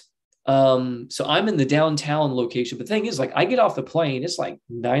 And so I'm in the downtown location. But the thing is, like, I get off the plane, it's like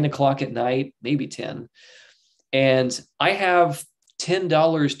 9 o'clock at night, maybe 10. And I have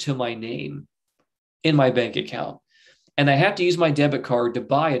 $10 to my name in my bank account. And I have to use my debit card to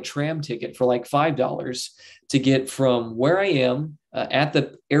buy a tram ticket for like $5 to get from where I am at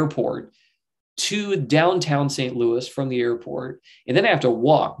the airport to downtown St. Louis from the airport. And then I have to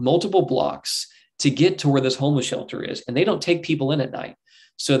walk multiple blocks to get to where this homeless shelter is. And they don't take people in at night.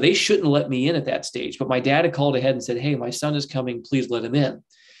 So they shouldn't let me in at that stage. But my dad had called ahead and said, "Hey, my son is coming. Please let him in."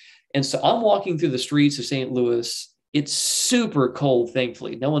 And so I'm walking through the streets of St. Louis. It's super cold,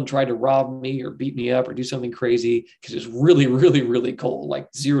 thankfully. No one tried to rob me or beat me up or do something crazy because it's really, really, really cold, like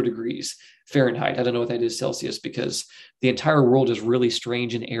 0 degrees Fahrenheit. I don't know what that is Celsius, because the entire world is really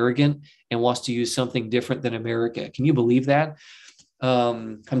strange and arrogant and wants to use something different than America. Can you believe that?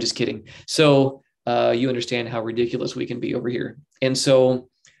 I'm just kidding. So you understand how ridiculous we can be over here. And so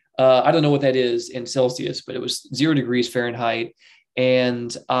I don't know what that is in Celsius, but it was 0 degrees Fahrenheit.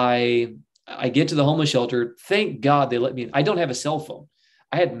 And I get to the homeless shelter. Thank God they let me in. I don't have a cell phone.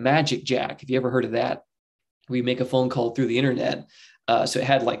 I had Magic Jack. Have you ever heard of that? We make a phone call through the internet. So it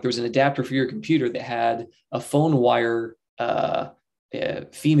had there was an adapter for your computer that had a phone wire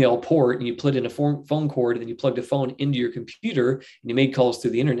female port, and you put in a phone cord, and then you plugged a phone into your computer and you made calls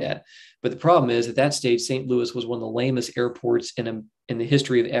through the internet. But the problem is, at that stage, St. Louis was one of the lamest airports in the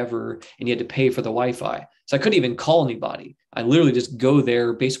history of ever, and you had to pay for the Wi-Fi. So I couldn't even call anybody. I literally just go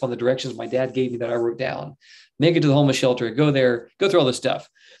there based upon the directions my dad gave me that I wrote down, make it to the homeless shelter, go there, go through all this stuff.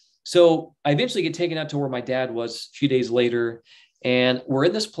 So I eventually get taken out to where my dad was a few days later, and we're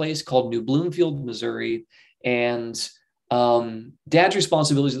in this place called New Bloomfield, Missouri. And Dad's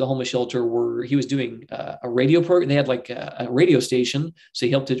responsibilities at the homeless shelter were, he was doing a radio program. They had like a radio station. So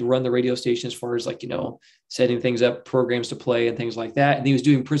he helped to run the radio station as far as like, setting things up, programs to play and things like that. And he was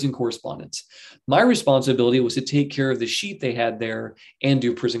doing prison correspondence. My responsibility was to take care of the sheep they had there and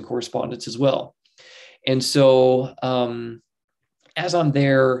do prison correspondence as well. And so as I'm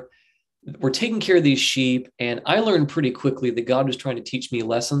there, we're taking care of these sheep. And I learned pretty quickly that God was trying to teach me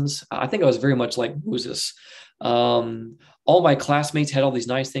lessons. I think I was very much like Moses. All my classmates had all these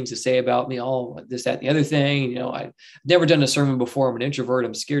nice things to say about me, all this, that, and the other thing. I've never done a sermon before. I'm an introvert.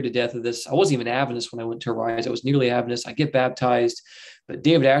 I'm scared to death of this. I wasn't even Adventist when I went to Arise. I was nearly Adventist. I get baptized, but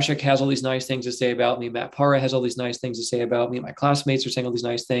David Ashek has all these nice things to say about me. Matt Parra has all these nice things to say about me. My classmates are saying all these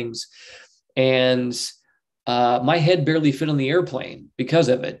nice things. And my head barely fit on the airplane because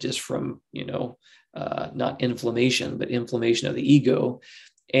of it, just from, not inflammation, but inflammation of the ego.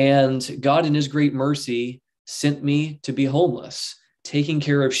 And God, in his great mercy, sent me to be homeless, taking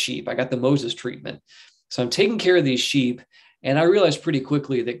care of sheep. I got the Moses treatment. So I'm taking care of these sheep. And I realized pretty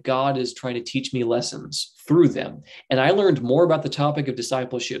quickly that God is trying to teach me lessons through them. And I learned more about the topic of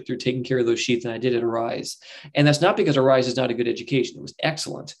discipleship through taking care of those sheep than I did at Arise. And that's not because Arise is not a good education. It was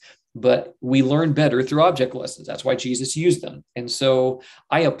excellent. But we learn better through object lessons. That's why Jesus used them. And so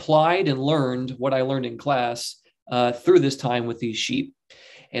I applied and learned what I learned in class through this time with these sheep.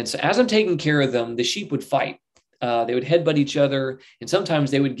 And so as I'm taking care of them, the sheep would fight. They would headbutt each other. And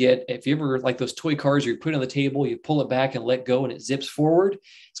sometimes they would get, if you ever like those toy cars you put on the table, you pull it back and let go and it zips forward.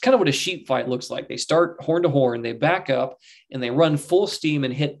 It's kind of what a sheep fight looks like. They start horn to horn, they back up and they run full steam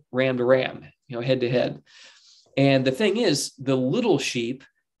and hit ram to ram, head to head. And the thing is, the little sheep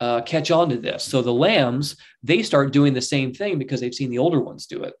catch on to this. So the lambs, they start doing the same thing because they've seen the older ones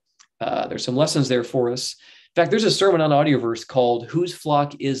do it. There's some lessons there for us. In fact, there's a sermon on Audioverse called Whose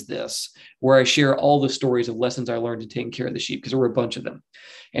Flock Is This?, where I share all the stories of lessons I learned in taking care of the sheep, because there were a bunch of them.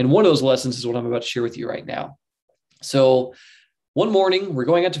 And one of those lessons is what I'm about to share with you right now. So one morning, we're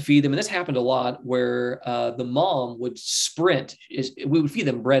going out to feed them, and this happened a lot, where the mom would sprint. We would feed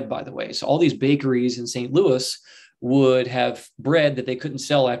them bread, by the way. So all these bakeries in St. Louis would have bread that they couldn't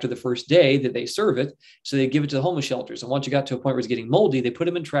sell after the first day that they serve it. So they give it to the homeless shelters. And once you got to a point where it's getting moldy, they put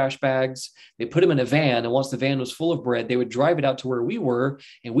them in trash bags, they put them in a van. And once the van was full of bread, they would drive it out to where we were,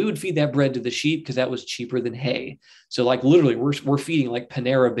 and we would feed that bread to the sheep because that was cheaper than hay. So like literally we're feeding like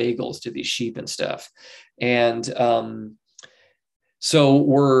Panera bagels to these sheep and stuff. And so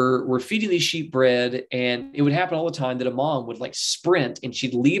we're feeding these sheep bread, and it would happen all the time that a mom would like sprint, and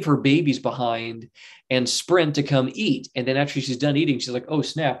she'd leave her babies behind and sprint to come eat. And then after she's done eating, she's like, oh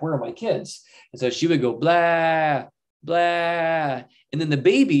snap, where are my kids? And so she would go blah, blah. And then the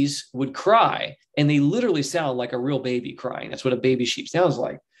babies would cry, and they literally sound like a real baby crying. That's what a baby sheep sounds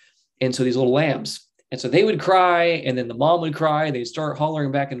like. And so these little lambs. And so they would cry, and then the mom would cry. They'd start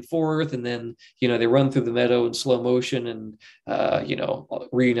hollering back and forth. And then, they run through the meadow in slow motion and,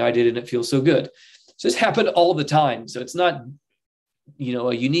 reunited, and it feels so good. So this happened all the time. So it's not,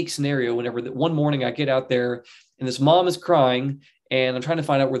 a unique scenario. Whenever that one morning I get out there and this mom is crying, and I'm trying to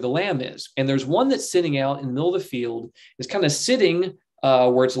find out where the lamb is. And there's one that's sitting out in the middle of the field. It's kind of sitting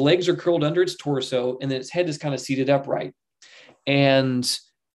where its legs are curled under its torso, and then its head is kind of seated upright. And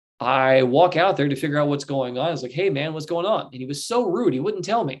I walk out there to figure out what's going on. I was like, hey, man, what's going on? And he was so rude. He wouldn't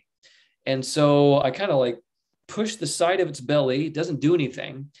tell me. And so I kind of like push the side of its belly. It doesn't do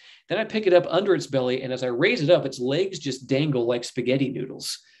anything. Then I pick it up under its belly. And as I raise it up, its legs just dangle like spaghetti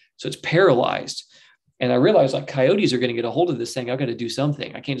noodles. So it's paralyzed. And I realized like coyotes are going to get a hold of this thing. I've got to do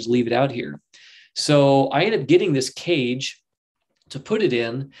something. I can't just leave it out here. So I ended up getting this cage to put it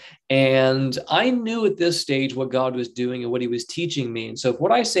in. And I knew at this stage what God was doing and what he was teaching me. And so if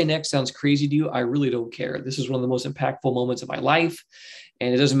what I say next sounds crazy to you, I really don't care. This is one of the most impactful moments of my life,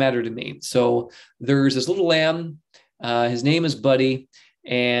 and it doesn't matter to me. So there's this little lamb. His name is Buddy,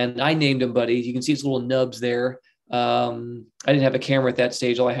 and I named him Buddy. You can see his little nubs there. I didn't have a camera at that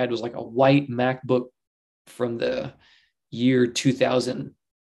stage. All I had was like a white MacBook from the year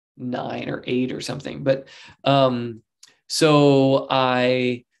 2009 or 8 or something. But so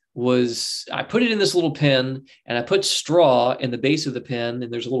I was I put it in this little pen, and I put straw in the base of the pen,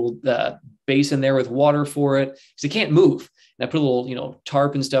 and there's a little base in there with water for it because it can't move. And I put a little,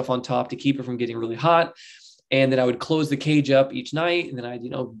 tarp and stuff on top to keep it from getting really hot. And then I would close the cage up each night. And then I'd,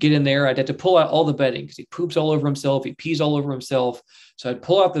 get in there. I'd have to pull out all the bedding because he poops all over himself. He pees all over himself. So I'd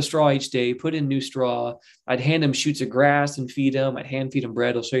pull out the straw each day, put in new straw. I'd hand him shoots of grass and feed him. I'd hand feed him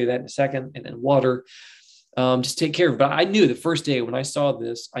bread. I'll show you that in a second. And then water. Just take care of it. But I knew the first day when I saw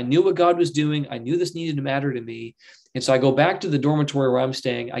this, I knew what God was doing. I knew this needed to matter to me. And so I go back to the dormitory where I'm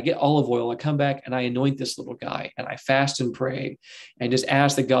staying. I get olive oil. I come back and I anoint this little guy, and I fast and pray and just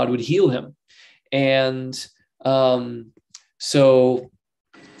ask that God would heal him. And so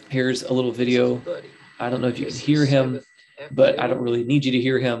here's a little video. I don't know if you can hear him, but I don't really need you to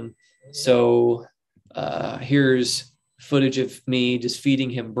hear him. So here's footage of me just feeding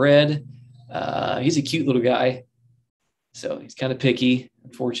him bread. He's a cute little guy. So he's kind of picky,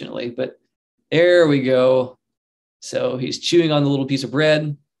 unfortunately, but there we go. So he's chewing on the little piece of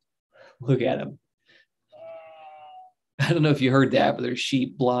bread. Look at him. I don't know if you heard that, but there's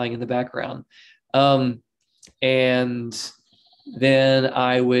sheep blowing in the background. And then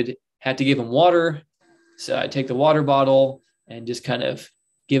I would have to give him water. So I'd take the water bottle and just kind of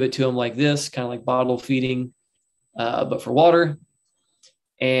give it to him like this, kind of like bottle feeding, but for water.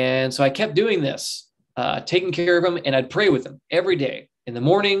 And so I kept doing this, taking care of him, and I'd pray with him every day in the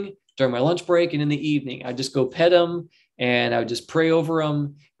morning, during my lunch break, and in the evening. I'd just go pet him, and I would just pray over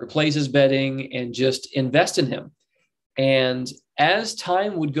him, replace his bedding, and just invest in him. And as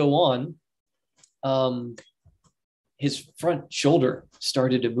time would go on, his front shoulder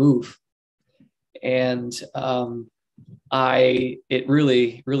started to move. And it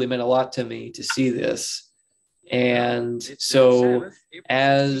really, really meant a lot to me to see this. And so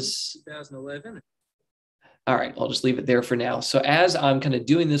as 2011. All right, I'll just leave it there for now. So as I'm kind of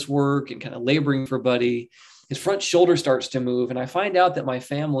doing this work and kind of laboring for Buddy, his front shoulder starts to move. And I find out that one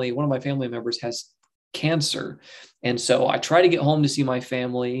of my family members has cancer. And so I try to get home to see my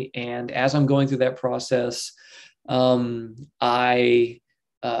family. And as I'm going through that process, I'm trying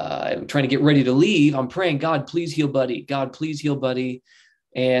to get ready to leave. I'm praying, God, please heal Buddy. God, please heal Buddy.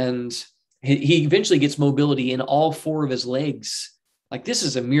 And he eventually gets mobility in all four of his legs. Like, this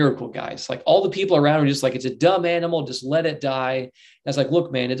is a miracle, guys. Like, all the people around are just like, it's a dumb animal. Just let it die. And I was like,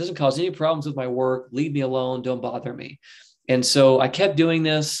 look, man, it doesn't cause any problems with my work. Leave me alone. Don't bother me. And so I kept doing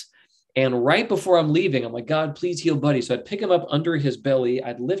this. And right before I'm leaving, I'm like, God, please heal Buddy. So I'd pick him up under his belly.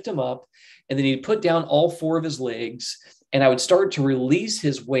 I'd lift him up, and then he'd put down all four of his legs. And I would start to release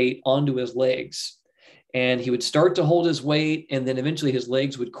his weight onto his legs. And he would start to hold his weight. And then eventually his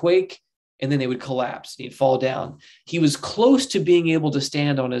legs would quake, and then they would collapse and he'd fall down. He was close to being able to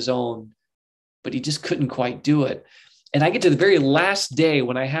stand on his own, but he just couldn't quite do it. And I get to the very last day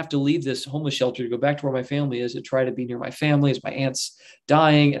when I have to leave this homeless shelter to go back to where my family is, to try to be near my family as my aunt's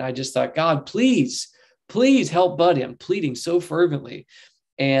dying. And I just thought, God, please, please help Buddy. I'm pleading so fervently.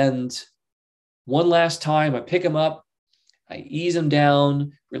 And one last time, I pick him up, I ease him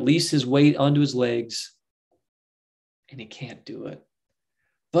down, release his weight onto his legs, and he can't do it.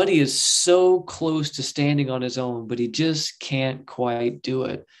 Buddy is so close to standing on his own, but he just can't quite do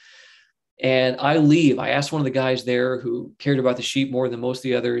it. And I leave. I asked one of the guys there who cared about the sheep more than most of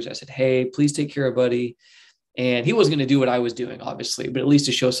the others. I said, hey, please take care of Buddy. And he wasn't going to do what I was doing, obviously, but at least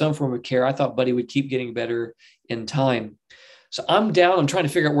to show some form of care. I thought Buddy would keep getting better in time. So I'm down. I'm trying to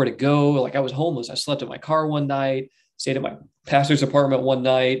figure out where to go. Like, I was homeless. I slept in my car one night, stayed at my pastor's apartment one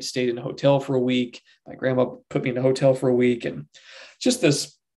night, stayed in a hotel for a week. My grandma put me in a hotel for a week. And just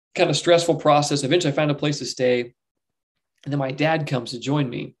this kind of stressful process. Eventually I found a place to stay. And then my dad comes to join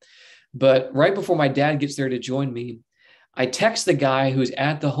me. But right before my dad gets there to join me, I text the guy who's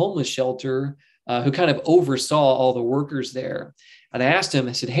at the homeless shelter, who kind of oversaw all the workers there. And I asked him,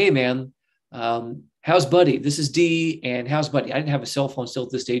 I said, hey, man, how's Buddy? This is Dee. And how's Buddy? I didn't have a cell phone still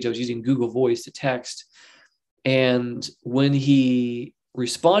at this stage. I was using Google Voice to text. And when he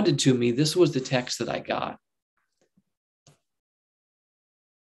responded to me, this was the text that I got.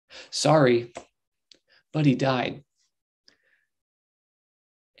 Sorry, Buddy died.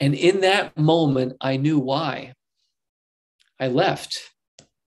 And in that moment, I knew why. I left.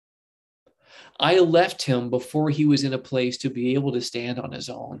 I left him before he was in a place to be able to stand on his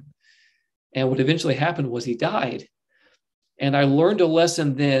own. And what eventually happened was he died. And I learned a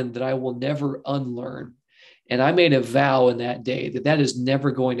lesson then that I will never unlearn. And I made a vow in that day that that is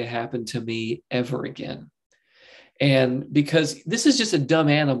never going to happen to me ever again. And because this is just a dumb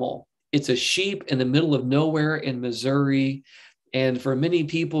animal. It's a sheep in the middle of nowhere in Missouri. And for many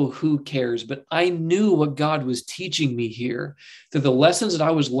people, who cares? But I knew what God was teaching me here. Through the lessons that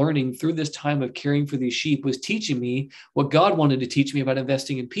I was learning through this time of caring for these sheep was teaching me what God wanted to teach me about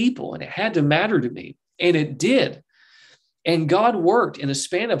investing in people. And it had to matter to me. And it did. And God worked in a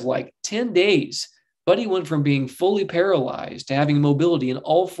span of like 10 days. Buddy went from being fully paralyzed to having mobility in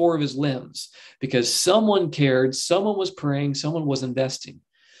all 4 of his limbs because someone cared, someone was praying, someone was investing.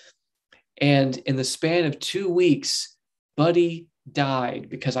 And in the span of 2 weeks, Buddy died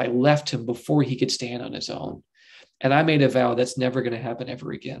because I left him before he could stand on his own. And I made a vow that's never going to happen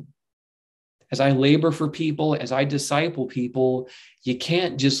ever again. As I labor for people, as I disciple people, you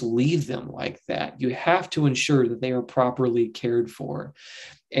can't just leave them like that. You have to ensure that they are properly cared for.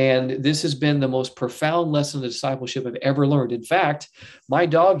 And this has been the most profound lesson of discipleship I've ever learned. In fact, my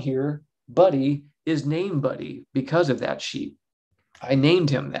dog here, Buddy, is named Buddy because of that sheep. I named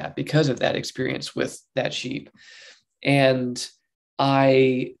him that because of that experience with that sheep. And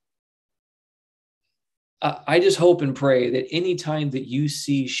I just hope and pray that anytime that you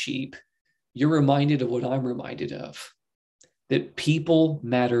see sheep, you're reminded of what I'm reminded of, that people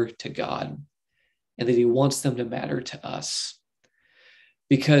matter to God and that he wants them to matter to us.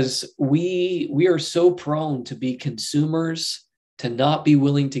 Because we are so prone to be consumers, to not be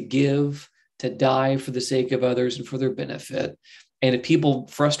willing to give, to die for the sake of others and for their benefit. And if people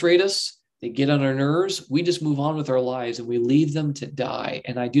frustrate us, they get on our nerves, we just move on with our lives and we leave them to die.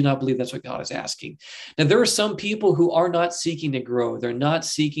 And I do not believe that's what God is asking. Now, there are some people who are not seeking to grow. They're not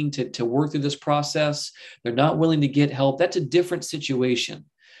seeking to work through this process. They're not willing to get help. That's a different situation,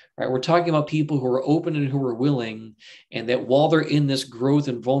 right? We're talking about people who are open and who are willing, and that while they're in this growth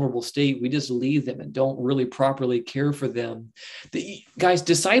and vulnerable state, we just leave them and don't really properly care for them. Guys,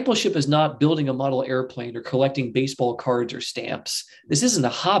 discipleship is not building a model airplane or collecting baseball cards or stamps. This isn't a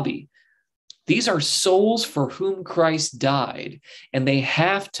hobby. These are souls for whom Christ died, and they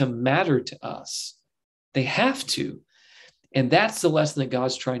have to matter to us. They have to. And that's the lesson that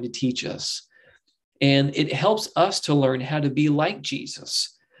God's trying to teach us. And it helps us to learn how to be like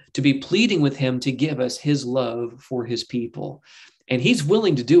Jesus, to be pleading with him to give us his love for his people. And he's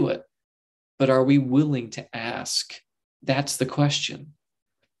willing to do it. But are we willing to ask? That's the question.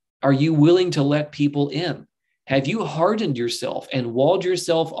 Are you willing to let people in? Have you hardened yourself and walled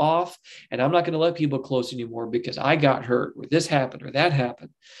yourself off? And I'm not going to let people close anymore because I got hurt or this happened or that happened.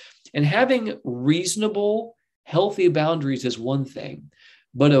 And having reasonable, healthy boundaries is one thing,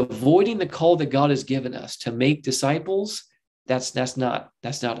 but avoiding the call that God has given us to make disciples, that's not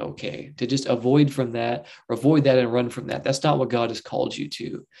okay. To just avoid from that or avoid that and run from that. That's not what God has called you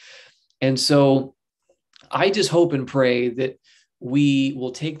to. And so I just hope and pray that we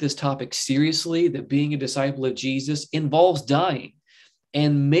will take this topic seriously, that being a disciple of Jesus involves dying,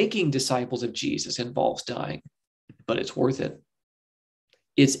 and making disciples of Jesus involves dying, but it's worth it.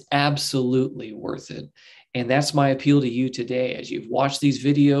 It's absolutely worth it. And that's my appeal to you today. As you've watched these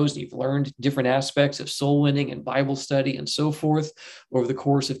videos, you've learned different aspects of soul winning and Bible study and so forth over the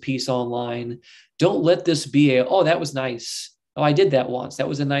course of Peace Online. Don't let this be oh, that was nice. Oh, I did that once. That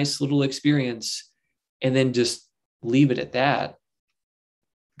was a nice little experience. And then just leave it at that.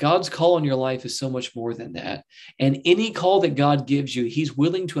 God's call on your life is so much more than that. And any call that God gives you, he's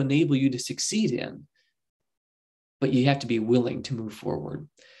willing to enable you to succeed in. But you have to be willing to move forward.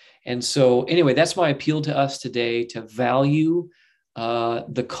 And so anyway, that's my appeal to us today, to value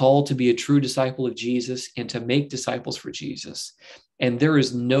the call to be a true disciple of Jesus and to make disciples for Jesus. And there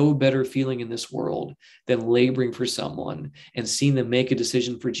is no better feeling in this world than laboring for someone and seeing them make a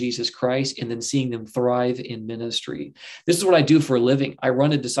decision for Jesus Christ and then seeing them thrive in ministry. This is what I do for a living. I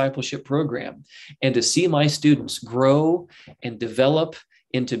run a discipleship program, and to see my students grow and develop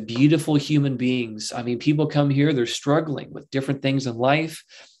into beautiful human beings. I mean, people come here, they're struggling with different things in life,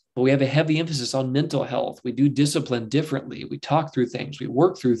 but we have a heavy emphasis on mental health. We do discipline differently. We talk through things. We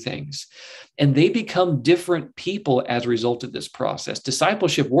work through things. And they become different people as a result of this process.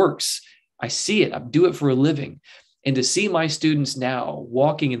 Discipleship works. I see it. I do it for a living. And to see my students now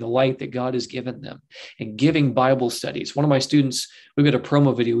walking in the light that God has given them and giving Bible studies. One of my students, we've got a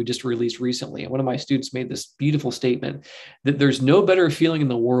promo video we just released recently, and one of my students made this beautiful statement that there's no better feeling in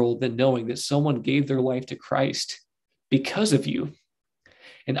the world than knowing that someone gave their life to Christ because of you.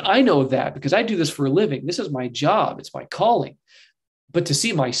 And I know that because I do this for a living. This is my job. It's my calling. But to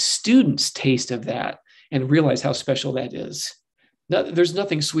see my students taste of that and realize how special that is, there's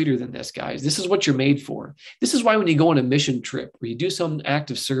nothing sweeter than this, guys. This is what you're made for. This is why when you go on a mission trip or you do some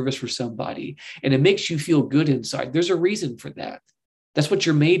act of service for somebody and it makes you feel good inside, there's a reason for that. That's what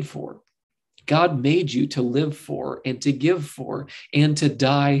you're made for. God made you to live for and to give for and to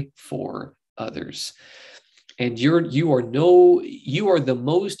die for others. And you are the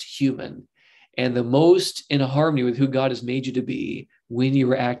most human and the most in harmony with who God has made you to be when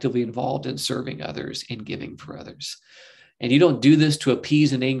you are actively involved in serving others and giving for others. And you don't do this to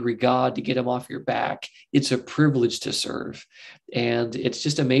appease an angry God to get him off your back. It's a privilege to serve. And it's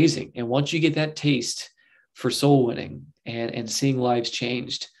just amazing. And once you get that taste for soul winning and seeing lives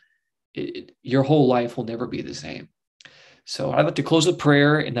changed, your whole life will never be the same. So I'd like to close with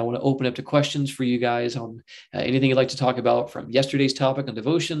prayer, and I want to open up to questions for you guys on anything you'd like to talk about, from yesterday's topic on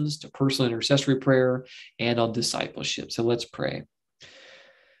devotions to personal intercessory prayer and on discipleship. So let's pray.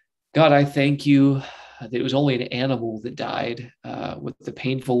 God, I thank you that it was only an animal that died with the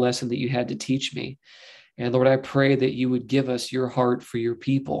painful lesson that you had to teach me. And Lord, I pray that you would give us your heart for your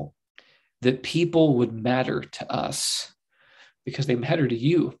people, that people would matter to us because they matter to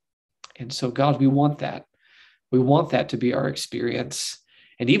you. And so, God, we want that. We want that to be our experience.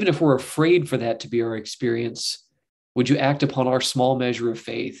 And even if we're afraid for that to be our experience, would you act upon our small measure of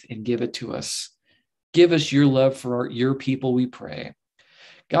faith and give it to us? Give us your love for your people, we pray.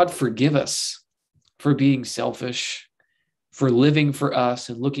 God, forgive us for being selfish, for living for us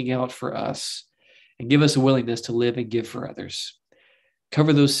and looking out for us, and give us a willingness to live and give for others.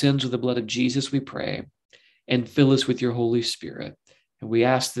 Cover those sins with the blood of Jesus, we pray, and fill us with your Holy Spirit. And we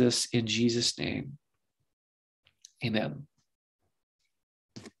ask this in Jesus' name. Amen.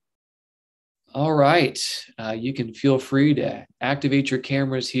 All right. You can feel free to activate your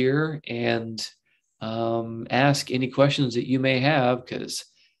cameras here and ask any questions that you may have, because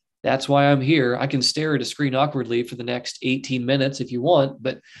that's why I'm here. I can stare at a screen awkwardly for the next 18 minutes if you want,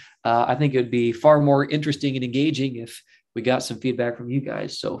 but I think it would be far more interesting and engaging if we got some feedback from you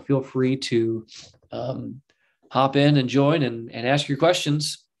guys. So feel free to hop in and join and ask your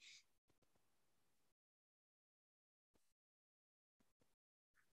questions.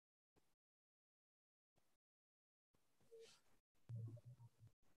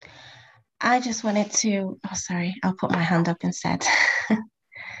 I just wanted to, oh, sorry, I'll put my hand up instead.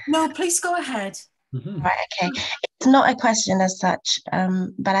 No, please go ahead. Mm-hmm. Right, okay. It's not a question as such,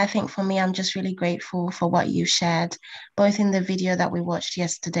 but I think for me, I'm just really grateful for what you shared, both in the video that we watched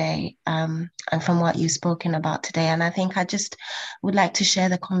yesterday and from what you've spoken about today. And I think I just would like to share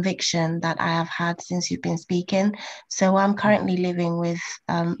the conviction that I have had since you've been speaking. So I'm currently living with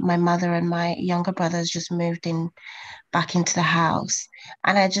my mother, and my younger brother's just moved back into the house.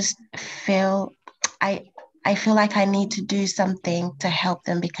 And I just feel I feel like I need to do something to help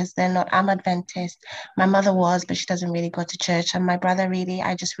them, because they're not, I'm Adventist. My mother was, but she doesn't really go to church. And my brother really,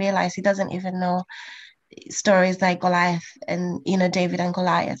 I just realized he doesn't even know stories like Goliath and, David and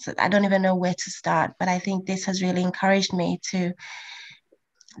Goliath. I don't even know where to start. But I think this has really encouraged me to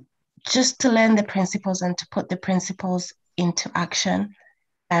learn the principles and to put the principles into action.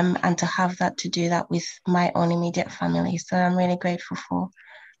 And to have that, to do that with my own immediate family. So I'm really grateful for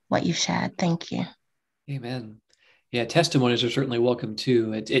what you've shared. Thank you. Amen. Yeah, testimonies are certainly welcome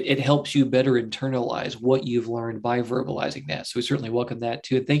too. It helps you better internalize what you've learned by verbalizing that. So we certainly welcome that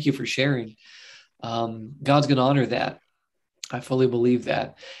too. And thank you for sharing. God's going to honor that. I fully believe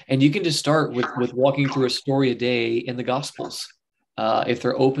that. And you can just start with walking through a story a day in the Gospels. If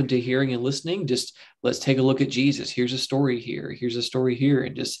they're open to hearing and listening, just let's take a look at Jesus. Here's a story here. Here's a story here.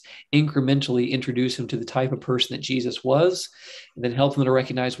 And just incrementally introduce him to the type of person that Jesus was, and then help them to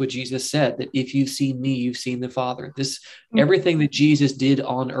recognize what Jesus said, that if you've seen me, you've seen the Father. Everything that Jesus did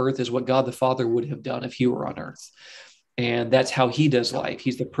on earth is what God the Father would have done if he were on earth. And that's how he does life.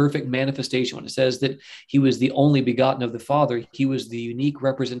 He's the perfect manifestation. When it says that he was the only begotten of the Father, he was the unique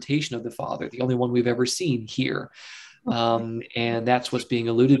representation of the Father, the only one we've ever seen here. And that's what's being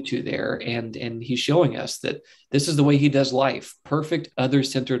alluded to there. And he's showing us that this is the way he does life: perfect,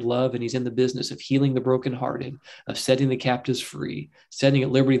 other-centered love. And he's in the business of healing the brokenhearted, of setting the captives free, setting at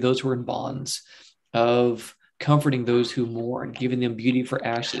liberty those who are in bonds, of comforting those who mourn, giving them beauty for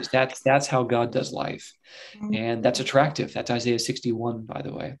ashes. That's how God does life. And that's attractive. That's Isaiah 61, by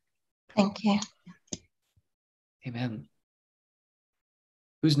the way. Thank you. Amen.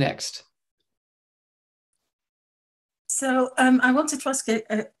 Who's next? So I wanted to ask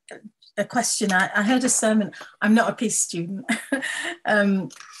a question. I heard a sermon. I'm not a peace student,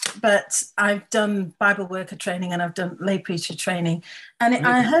 but I've done Bible worker training and I've done lay preacher training. And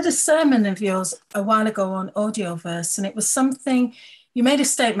I heard a sermon of yours a while ago on Audioverse, and it was something, you made a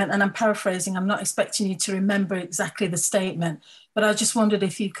statement, and I'm paraphrasing. I'm not expecting you to remember exactly the statement, but I just wondered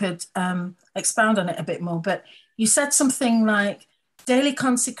if you could expound on it a bit more. But you said something like, daily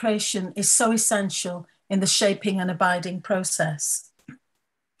consecration is so essential in the shaping and abiding process.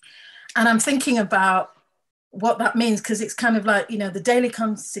 And I'm thinking about what that means, because it's kind of like, the daily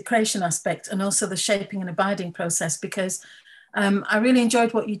consecration aspect and also the shaping and abiding process, because I really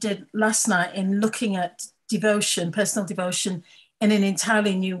enjoyed what you did last night in looking at devotion, personal devotion, in an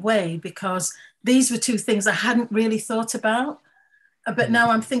entirely new way, because these were two things I hadn't really thought about, but now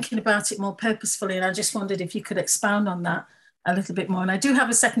I'm thinking about it more purposefully, and I just wondered if you could expound on that a little bit more. And I do have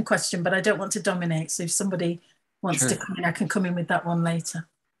a second question, but I don't want to dominate, so if somebody wants to come in, I can come in with that one later.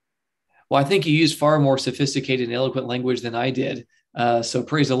 Well, I think you used far more sophisticated and eloquent language than I did. So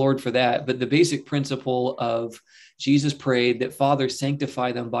praise the Lord for that. But the basic principle of Jesus prayed that, Father,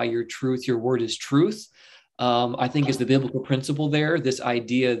 sanctify them by your truth. Your word is truth. I think is the biblical principle there. This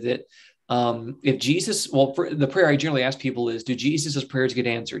idea that if Jesus, the prayer I generally ask people is, do Jesus's prayers get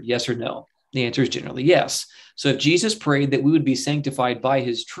answered? Yes or no? The answer is generally yes. So if Jesus prayed that we would be sanctified by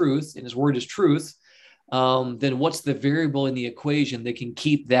his truth, and his word is truth, then what's the variable in the equation that can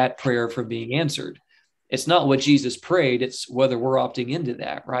keep that prayer from being answered? It's not what Jesus prayed, it's whether we're opting into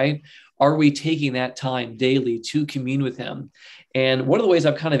that, right? Are we taking that time daily to commune with him? And one of the ways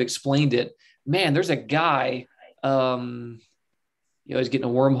I've kind of explained it, man, there's a guy, he's getting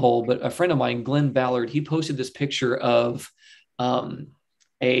a wormhole, but a friend of mine, Glenn Ballard, he posted this picture of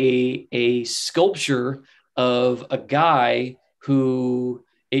a sculpture of a guy who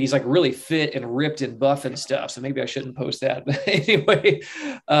he's like really fit and ripped and buff and stuff. So maybe I shouldn't post that. But anyway,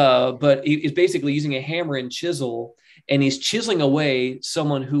 but he's basically using a hammer and chisel, and he's chiseling away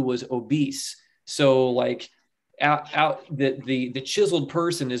someone who was obese. So like the chiseled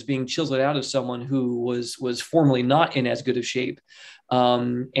person is being chiseled out of someone who was formerly not in as good of shape.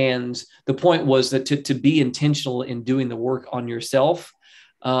 And the point was that to be intentional in doing the work on yourself.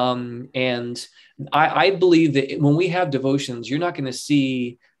 And I believe that when we have devotions, you're not going to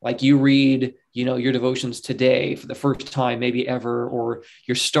see, like, you read, your devotions today for the first time, maybe ever, or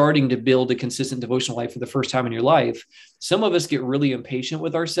you're starting to build a consistent devotional life for the first time in your life. Some of us get really impatient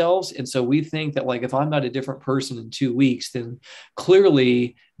with ourselves. And so we think that, like, if I'm not a different person in 2 weeks, then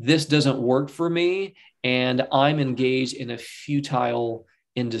clearly this doesn't work for me. And I'm engaged in a futile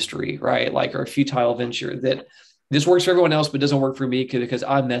industry, right? Like, or a futile venture that this works for everyone else, but doesn't work for me because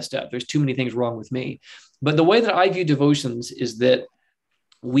I'm messed up. There's too many things wrong with me. But the way that I view devotions is that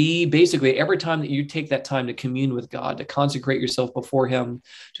we basically, every time that you take that time to commune with God, to consecrate yourself before him,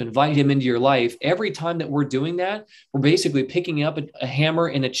 to invite him into your life, every time that we're doing that, we're basically picking up a hammer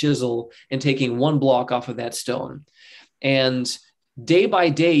and a chisel and taking one block off of that stone. And day by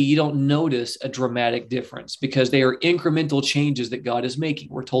day, you don't notice a dramatic difference because they are incremental changes that God is making.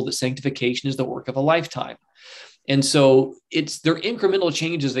 We're told that sanctification is the work of a lifetime. And so they're incremental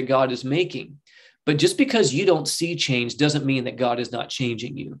changes that God is making. But just because you don't see change doesn't mean that God is not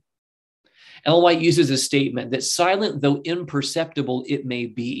changing you. Ellen White uses a statement that silent, though imperceptible it may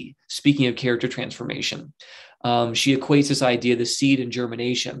be, speaking of character transformation. She equates this idea, the seed and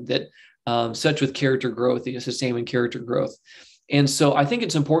germination, that such with character growth, it's the same in character growth. And so I think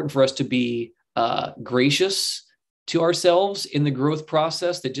it's important for us to be gracious to ourselves in the growth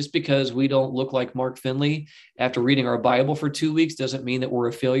process, that just because we don't look like Mark Finley after reading our Bible for 2 weeks doesn't mean that we're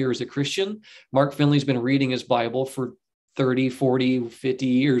a failure as a Christian. Mark Finley's been reading his Bible for 30, 40, 50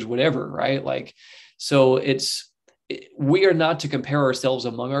 years, whatever, right? Like, so we are not to compare ourselves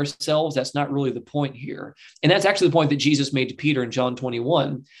among ourselves. That's not really the point here. And that's actually the point that Jesus made to Peter in John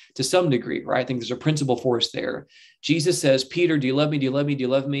 21 to some degree, right? I think there's a principle for us there. Jesus says, Peter, do you love me? Do you love me? Do you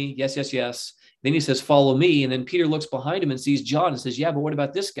love me? Yes, yes, yes. Then he says, follow me. And then Peter looks behind him and sees John and says, yeah, but what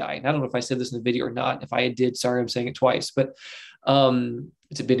about this guy? And I don't know if I said this in the video or not. If I did, sorry, I'm saying it twice, but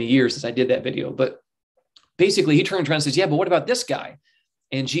it's been a year since I did that video. But basically he turns around and says, yeah, but what about this guy?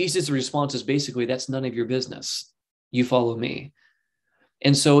 And Jesus' response is basically, that's none of your business. You follow me.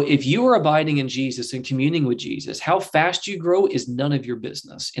 And so if you are abiding in Jesus and communing with Jesus, how fast you grow is none of your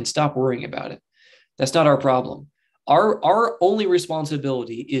business, and stop worrying about it. That's not our problem. Our only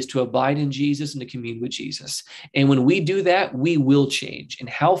responsibility is to abide in Jesus and to commune with Jesus. And when we do that, we will change. And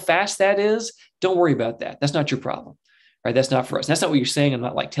how fast that is, don't worry about that. That's not your problem, right? That's not for us. That's not what you're saying. I'm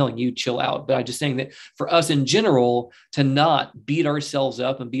not like telling you chill out, but I'm just saying that for us in general, to not beat ourselves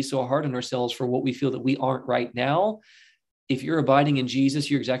up and be so hard on ourselves for what we feel that we aren't right now. If you're abiding in Jesus,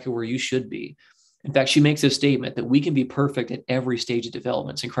 you're exactly where you should be. In fact, she makes a statement that we can be perfect at every stage of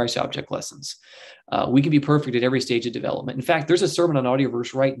development. It's in Christ Object Lessons. We can be perfect at every stage of development. In fact, there's a sermon on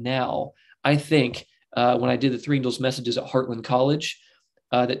Audioverse right now, I think, when I did the Three Angels Messages at Heartland College,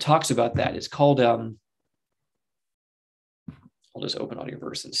 that talks about that. It's called, I'll just open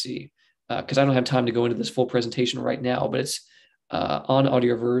Audioverse and see, because I don't have time to go into this full presentation right now, but it's on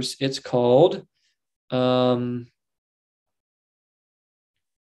Audioverse. It's called...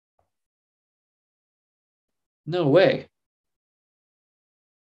 No way.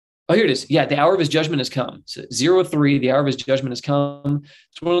 Oh, here it is. Yeah, the hour of his judgment has come. So 03, the hour of his judgment has come.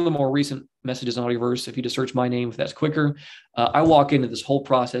 It's one of the more recent messages on Audioverse. If you just search my name, if that's quicker, I walk into this whole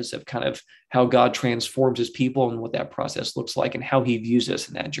process of kind of how God transforms his people and what that process looks like and how he views us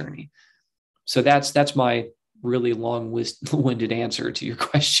in that journey. So that's my really long-winded answer to your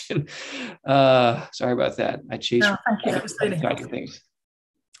question. Sorry about that. I chased. No, thank you. That was really helpful. Things.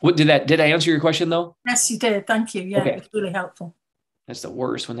 What did I answer your question though? Yes, you did. Thank you. Yeah, okay. It was really helpful. That's the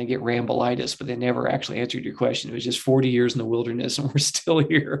worst when they get rambleitis, but they never actually answered your question. It was just 40 years in the wilderness and we're still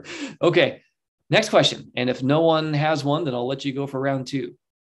here. Okay, next question. And if no one has one, then I'll let you go for round 2.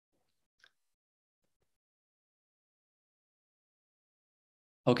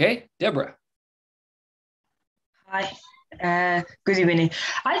 Okay, Deborah. Hi, good evening.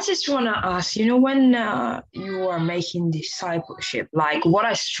 I just want to ask, when you are making discipleship, like what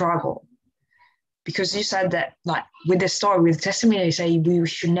I struggle, because you said that, like with the story, with the testimony, you say we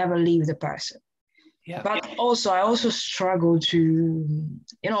should never leave the person. Yeah. But also, I also struggle to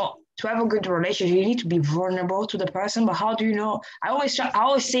have a good relationship. You need to be vulnerable to the person. But how do you know? I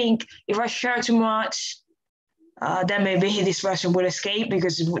always think if I share too much, then maybe this person will escape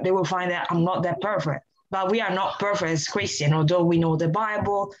because they will find that I'm not that perfect. But we are not perfect as Christians, although we know the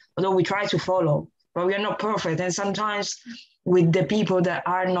Bible, although we try to follow, but we are not perfect. And sometimes with the people that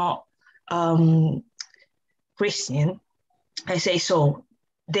are not Christian, I say, so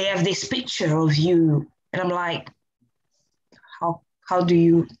they have this picture of you. And I'm like, how do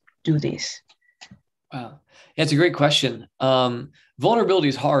you do this? Wow. Yeah, it's a great question. Vulnerability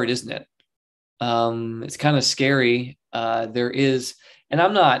is hard, isn't it? It's kind of scary. I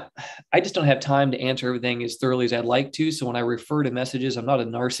just don't have time to answer everything as thoroughly as I'd like to. So when I refer to messages, I'm not a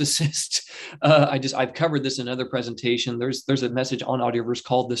narcissist. I've covered this in another presentation. There's a message on Audioverse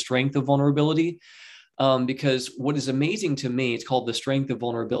called The Strength of Vulnerability. Because what is amazing to me, it's called The Strength of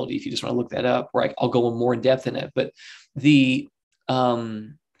Vulnerability. If you just want to look that up, where I'll go more in depth in it. But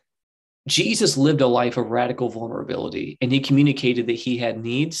Jesus lived a life of radical vulnerability, and he communicated that he had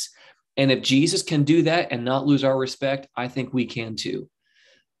needs. And if Jesus can do that and not lose our respect, I think we can too.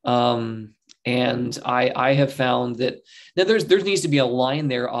 And I have found that now there needs to be a line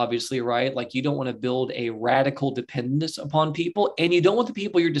there, obviously, right? Like you don't want to build a radical dependence upon people, and you don't want the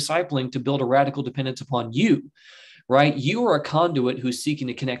people you're discipling to build a radical dependence upon you, right? You are a conduit who's seeking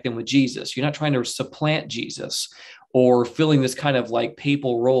to connect them with Jesus. You're not trying to supplant Jesus or filling this kind of like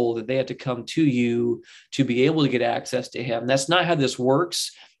papal role that they have to come to you to be able to get access to him. That's not how this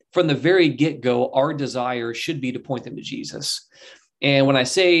works. From the very get-go, our desire should be to point them to Jesus. And when I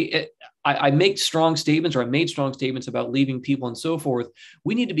say it, I make strong statements, or I made strong statements about leaving people and so forth,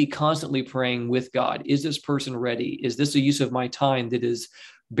 we need to be constantly praying with God. Is this person ready? Is this a use of my time that is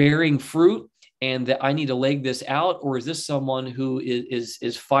bearing fruit and that I need to leg this out? Or is this someone who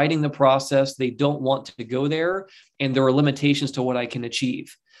is fighting the process? They don't want to go there, and there are limitations to what I can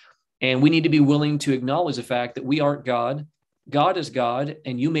achieve. And we need to be willing to acknowledge the fact that we aren't God. God is God,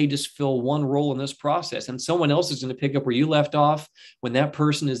 and you may just fill one role in this process, and someone else is going to pick up where you left off when that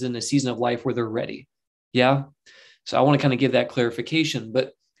person is in a season of life where they're ready. Yeah. So I want to kind of give that clarification,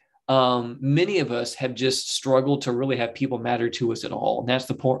 but many of us have just struggled to really have people matter to us at all. And that's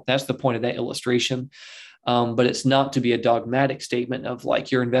the point. That's the point of that illustration. But it's not to be a dogmatic statement of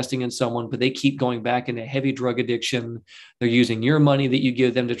like you're investing in someone, but they keep going back into heavy drug addiction. They're using your money that you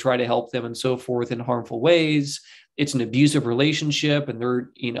give them to try to help them and so forth in harmful ways. It's an abusive relationship and they're,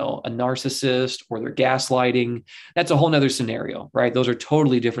 a narcissist, or they're gaslighting. That's a whole nother scenario, right? Those are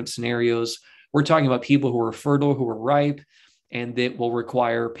totally different scenarios. We're talking about people who are fertile, who are ripe, and that will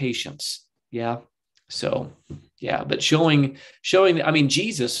require patience. Yeah. So, yeah, but showing,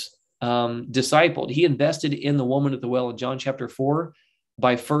 Jesus discipled, he invested in the woman at the well in John chapter 4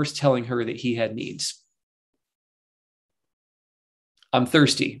 by first telling her that he had needs. I'm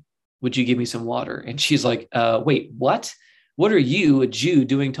thirsty. Would you give me some water? And she's like, wait, what? What are you, a Jew,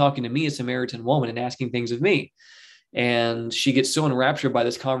 doing talking to me, a Samaritan woman, and asking things of me? And she gets so enraptured by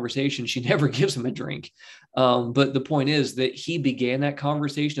this conversation, she never gives him a drink. But the point is that he began that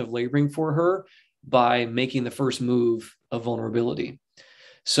conversation of laboring for her by making the first move of vulnerability.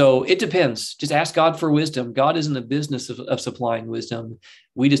 So it depends. Just ask God for wisdom. God is in the business of supplying wisdom.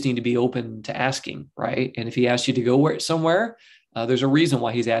 We just need to be open to asking, right? And if he asks you to go somewhere, there's a reason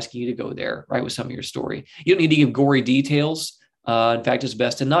why he's asking you to go there, right? With some of your story. You don't need to give gory details. In fact, it's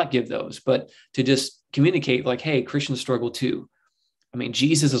best to not give those, but to just communicate like, hey, Christians struggle too.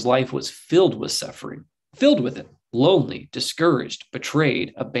 Jesus's life was filled with suffering, filled with it, lonely, discouraged,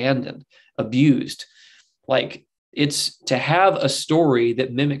 betrayed, abandoned, abused. Like It's to have a story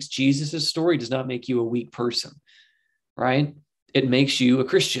that mimics Jesus's story does not make you a weak person, right? It makes you a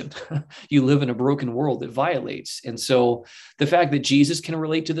Christian. You live in a broken world that violates. And so the fact that Jesus can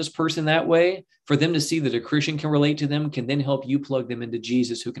relate to this person that way, for them to see that a Christian can relate to them, can then help you plug them into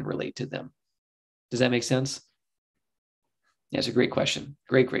Jesus who can relate to them. Does that make sense? Yeah, it's a great question.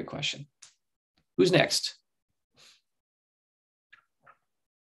 Great question. Who's next?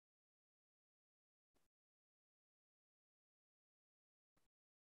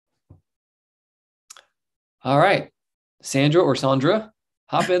 All right. Sandra or Sandra,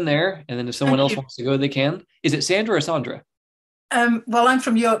 hop in there. And then if someone else wants to go, they can. Is it Sandra or Sandra? Well, I'm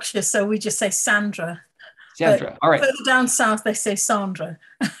from Yorkshire, so we just say Sandra. Sandra. All right. Further down south, they say Sandra.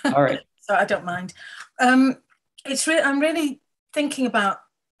 All right. So I don't mind. I'm really thinking about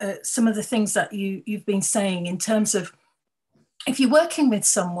some of the things that you've been saying in terms of if you're working with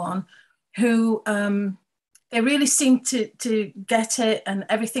someone who they really seem to get it and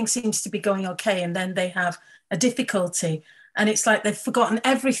everything seems to be going okay, and then they have a difficulty and it's like they've forgotten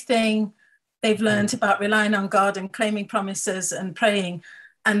everything they've learned about relying on God and claiming promises and praying,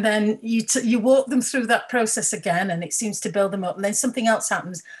 and then you walk them through that process again and it seems to build them up, and then something else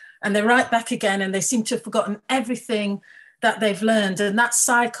happens and they're right back again and they seem to have forgotten everything that they've learned, and that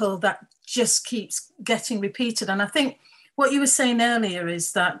cycle that just keeps getting repeated. And I think what you were saying earlier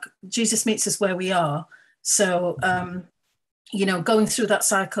is that Jesus meets us where we are. So, going through that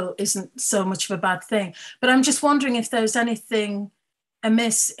cycle isn't so much of a bad thing. But I'm just wondering if there's anything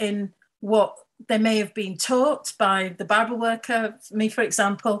amiss in what they may have been taught by the Bible worker, me, for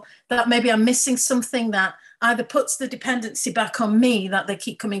example, that maybe I'm missing something that either puts the dependency back on me, that they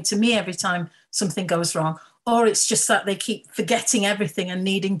keep coming to me every time something goes wrong, or it's just that they keep forgetting everything and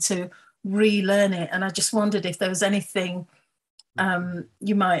needing to relearn it. And I just wondered if there was anything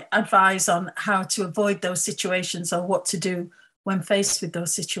you might advise on how to avoid those situations or what to do when faced with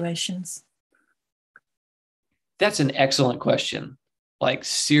those situations. That's an excellent question. Like,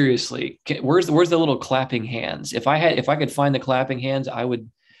 seriously, where's the little clapping hands? If I could find the clapping hands, I would,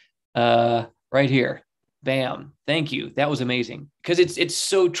 right here. Bam. Thank you. That was amazing. Because it's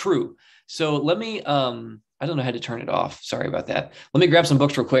so true. So let me, I don't know how to turn it off. Sorry about that. Let me grab some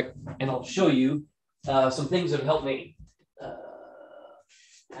books real quick and I'll show you some things that have helped me.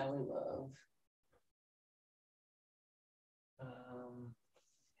 I love.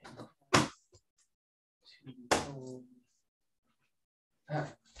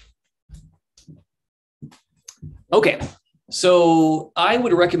 Okay, so I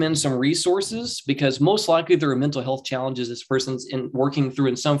would recommend some resources because most likely there are mental health challenges this person's working through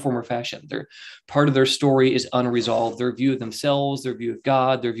in some form or fashion. Part of their story is unresolved. Their view of themselves, their view of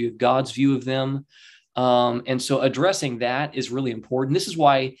God, their view of God's view of them. And so addressing that is really important. This is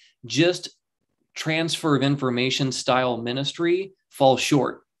why just transfer of information style ministry falls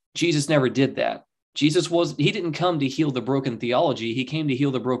short. Jesus never did that. He didn't come to heal the broken theology. He came to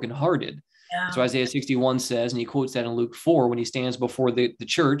heal the brokenhearted. Yeah. So Isaiah 61 says, and he quotes that in Luke 4, when he stands before the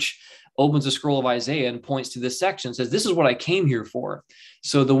church, opens the scroll of Isaiah and points to this section, says, this is what I came here for.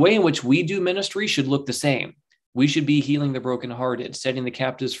 So the way in which we do ministry should look the same. We should be healing the brokenhearted, setting the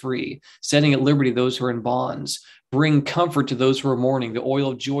captives free, setting at liberty those who are in bonds, bring comfort to those who are mourning, the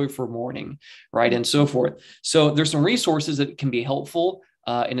oil of joy for mourning, right, and so forth. So there's some resources that can be helpful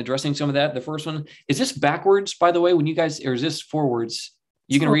in addressing some of that. The first one, is this backwards, by the way, when you guys, or is this forwards?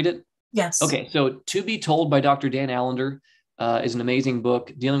 You can read it? Yes. Okay, so To Be Told by Dr. Dan Allender is an amazing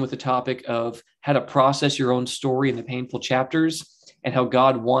book dealing with the topic of how to process your own story in the painful chapters and how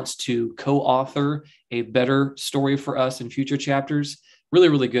God wants to co-author a better story for us in future chapters. Really,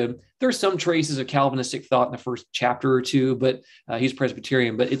 really good. There's some traces of Calvinistic thought in the first chapter or two, but he's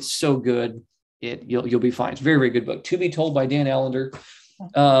Presbyterian, but it's so good. You'll be fine. It's a very, very good book. To Be Told by Dan Allender.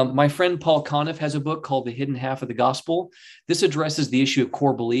 My friend Paul Conniff has a book called The Hidden Half of the Gospel. This addresses the issue of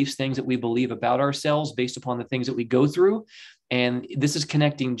core beliefs, things that we believe about ourselves based upon the things that we go through. And this is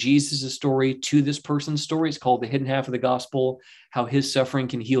connecting Jesus' story to this person's story. It's called The Hidden Half of the Gospel, How His Suffering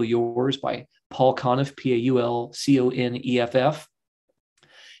Can Heal Yours by Paul Conniff, Paulconneff.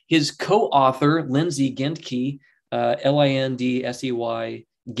 His co-author, Lindsay Gendke, Lindsey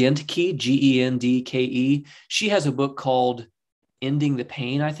Gendke, Gendke, she has a book called Ending the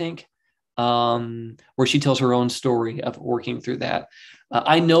Pain, I think, where she tells her own story of working through that.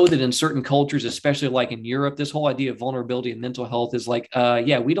 I know that in certain cultures, especially like in Europe, this whole idea of vulnerability and mental health is like,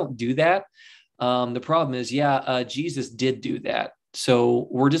 we don't do that. The problem is, Jesus did do that. So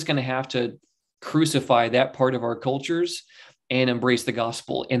we're just going to have to crucify that part of our cultures and embrace the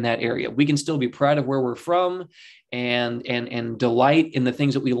gospel in that area. We can still be proud of where we're from and delight in the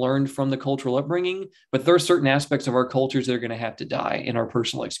things that we learned from the cultural upbringing, but there are certain aspects of our cultures that are going to have to die in our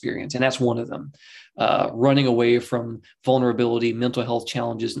personal experience. And that's one of them. Running away from vulnerability, mental health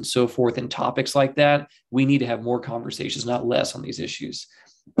challenges, and so forth, and topics like that. We need to have more conversations, not less, on these issues.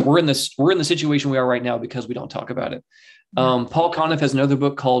 We're in the situation we are right now because we don't talk about it. Paul Conniff has another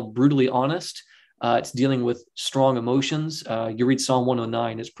book called Brutally Honest. It's dealing with strong emotions. You read Psalm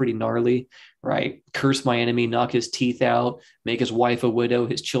 109, it's pretty gnarly, right? Curse my enemy, knock his teeth out, make his wife a widow,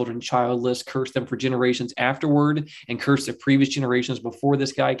 his children childless, curse them for generations afterward, and curse the previous generations before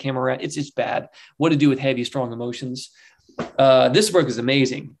this guy came around. It's bad. What to do with heavy, strong emotions. This book is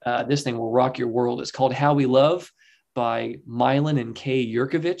amazing. This thing will rock your world. It's called How We Love by Milan and Kay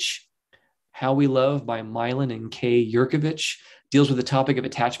Yurkovich. How We Love by Milan and Kay Yurkovich deals with the topic of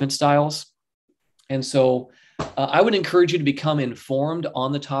attachment styles. And so I would encourage you to become informed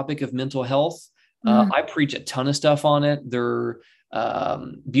on the topic of mental health. I preach a ton of stuff on it.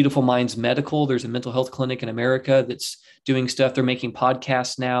 Beautiful Minds Medical. There's a mental health clinic in America that's doing stuff. They're making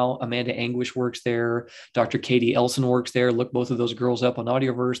podcasts now. Amanda Anguish works there. Dr. Katie Elson works there. Look both of those girls up on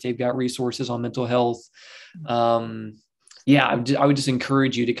Audioverse. They've got resources on mental health. I would just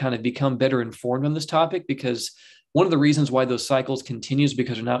encourage you to kind of become better informed on this topic, because one of the reasons why those cycles continue is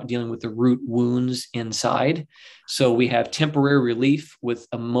because we're not dealing with the root wounds inside. So we have temporary relief with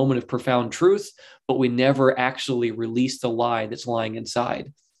a moment of profound truth, but we never actually release the lie that's lying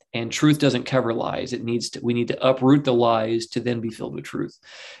inside. And truth doesn't cover lies. We need to uproot the lies to then be filled with truth.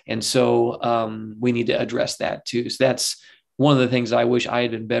 And so we need to address that too. So that's one of the things I wish I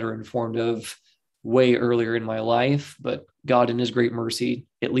had been better informed of way earlier in my life, but God in his great mercy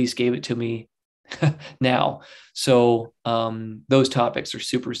at least gave it to me now. So those topics are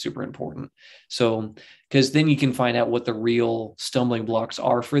super, super important. So, because then you can find out what the real stumbling blocks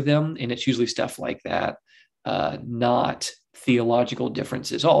are for them. And it's usually stuff like that, not theological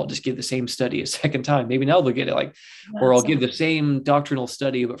differences. Oh, I'll just give the same study a second time. Maybe now they'll get it, or I'll give the same doctrinal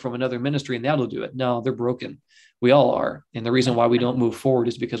study, but from another ministry, and that'll do it. No, they're broken. We all are. And the reason why we don't move forward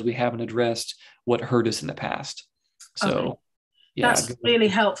is because we haven't addressed what hurt us in the past. So, okay. Yeah, that's really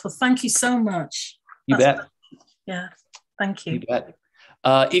helpful. Thank you so much. You bet. Yeah, thank you. You bet.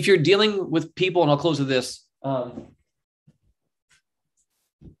 If you're dealing with people, and I'll close with this. All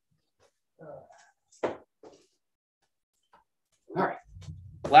right.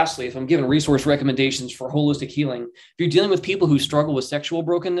 Lastly, if I'm giving resource recommendations for holistic healing, if you're dealing with people who struggle with sexual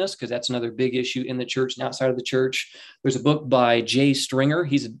brokenness, because that's another big issue in the church and outside of the church, there's a book by Jay Stringer.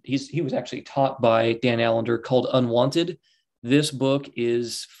 He was actually taught by Dan Allender called Unwanted. This book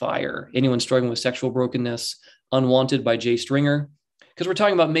is fire. Anyone struggling with sexual brokenness, Unwanted by Jay Stringer. Because we're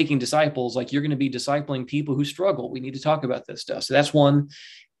talking about making disciples, you're going to be discipling people who struggle. We need to talk about this stuff. So that's one.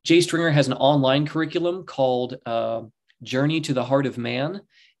 Jay Stringer has an online curriculum called Journey to the Heart of Man.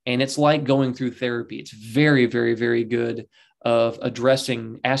 And it's like going through therapy. It's very, very, very good of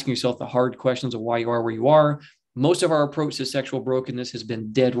asking yourself the hard questions of why you are where you are. Most of our approach to sexual brokenness has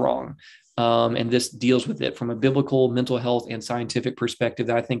been dead wrong. And this deals with it from a biblical, mental health, and scientific perspective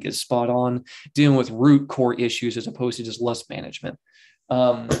that I think is spot on, dealing with root core issues as opposed to just lust management.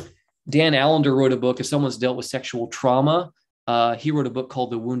 Dan Allender wrote a book, if someone's dealt with sexual trauma, he wrote a book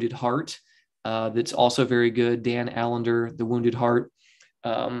called The Wounded Heart. That's also very good. Dan Allender, The Wounded Heart,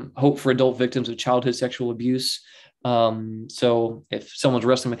 Hope for Adult Victims of Childhood Sexual Abuse. So if someone's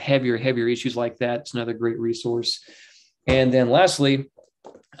wrestling with heavier issues like that, it's another great resource. And then lastly,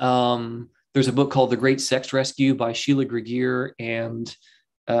 there's a book called The Great Sex Rescue by Sheila Gregier and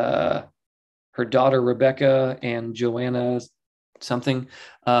her daughter Rebecca and Joanna something.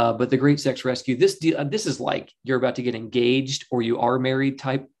 But The Great Sex Rescue, this is like you're about to get engaged or you are married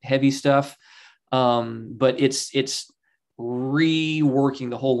type heavy stuff. But it's reworking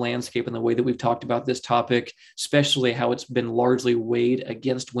the whole landscape in the way that we've talked about this topic, especially how it's been largely weighed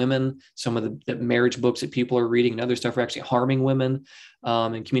against women. Some of the marriage books that people are reading and other stuff are actually harming women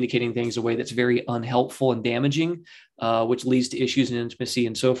and communicating things in a way that's very unhelpful and damaging, which leads to issues in intimacy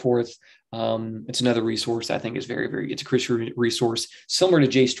and so forth. It's another resource I think is it's a Christian resource, similar to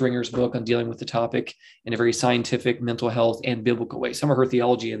Jay Stringer's book on dealing with the topic in a very scientific, mental health, and biblical way. Some of her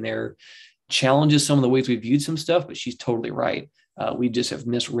theology in there challenges some of the ways we viewed some stuff, but she's totally right. We just have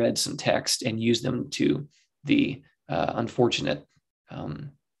misread some text and used them to the unfortunate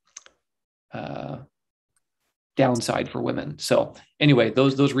downside for women. So anyway,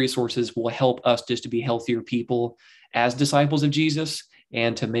 those resources will help us just to be healthier people as disciples of Jesus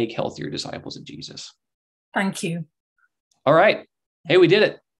and to make healthier disciples of Jesus. Thank you. All right. Hey, we did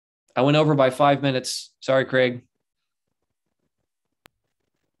it. I went over by 5 minutes. Sorry, Craig.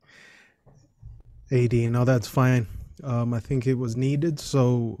 AD, no, that's fine. I think it was needed.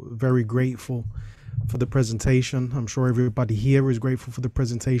 So very grateful for the presentation. I'm sure everybody here is grateful for the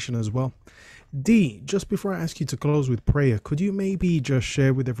presentation as well. Dee, just before I ask you to close with prayer, could you maybe just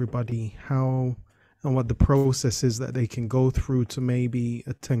share with everybody how and what the process is that they can go through to maybe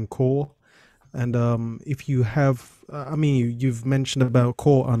attend core? And if you have, I mean, you've mentioned about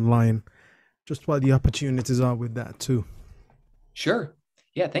core online, just what the opportunities are with that too. Sure.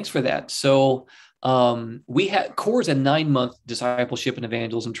 Yeah, thanks for that. So we had core is a 9-month discipleship and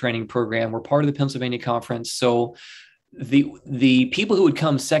evangelism training program. We're part of the Pennsylvania Conference. So the people who would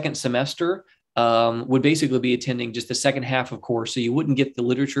come second semester would basically be attending just the second half of course. So you wouldn't get the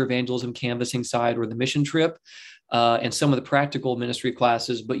literature evangelism canvassing side or the mission trip and some of the practical ministry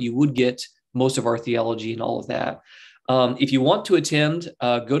classes, but you would get most of our theology and all of that. If you want to attend,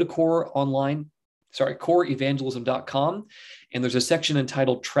 go to coreevangelism.com. And there's a section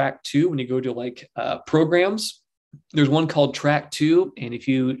entitled Track 2. When you go to like programs, there's one called Track 2. And if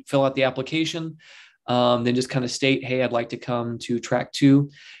you fill out the application, then just kind of state, hey, I'd like to come to Track 2.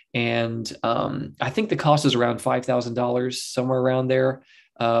 And I think the cost is around $5,000, somewhere around there.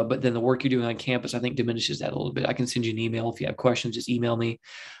 But then the work you're doing on campus, I think, diminishes that a little bit. I can send you an email. If you have questions, just email me.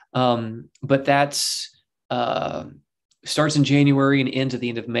 But that's starts in January and ends at the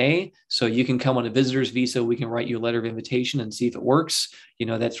end of May. So you can come on a visitor's visa. We can write you a letter of invitation and see if it works. You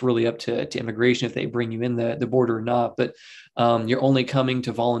know, that's really up to immigration if they bring you in the border or not. But you're only coming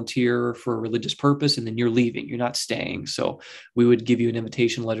to volunteer for a religious purpose, and then you're leaving. You're not staying. So we would give you an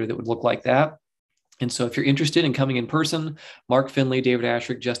invitation letter that would look like that. And so if you're interested in coming in person, Mark Finley, David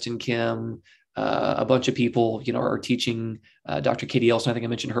Ashrick, Justin Kim, a bunch of people, you know, are teaching. Dr. Katie Elson, I think I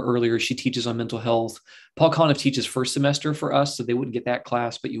mentioned her earlier. She teaches on mental health. Paul Conniff teaches first semester for us, so they wouldn't get that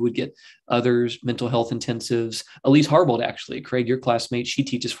class, but you would get others, mental health intensives. Elise Harbold, actually, Craig, your classmate, she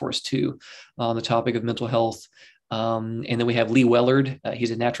teaches for us too on the topic of mental health. And then we have Lee Wellard.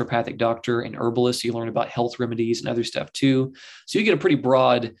 He's a naturopathic doctor and herbalist. So you learn about health remedies and other stuff too. So you get a pretty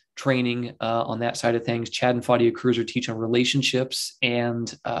broad training on that side of things. Chad and Fadia Cruiser teach on relationships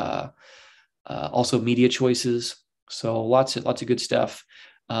and also media choices. So lots of good stuff.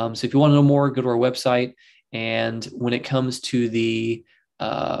 So if you want to know more, go to our website. And when it comes to the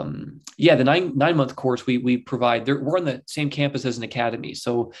 9-month course, we provide, we're on the same campus as an academy.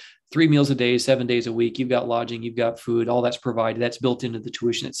 So 3 meals a day, 7 days a week, you've got lodging, you've got food, all that's provided. That's built into the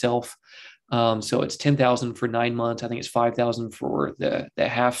tuition itself. So it's $10,000 for 9 months. I think it's $5,000 for the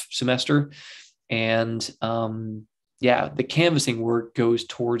half semester. And the canvassing work goes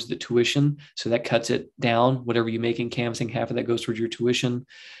towards the tuition. So that cuts it down. Whatever you make in canvassing, half of that goes towards your tuition.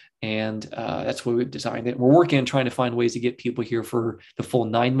 And that's what we've designed it. We're working on trying to find ways to get people here for the full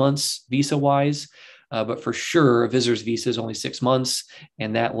 9 months visa wise. But for sure, a visitor's visa is only 6 months,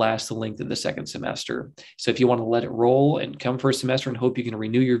 and that lasts the length of the second semester. So if you want to let it roll and come for a semester and hope you can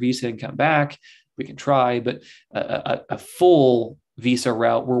renew your visa and come back, we can try. But a full visa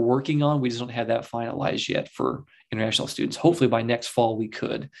route we're working on, we just don't have that finalized yet for international students. Hopefully by next fall we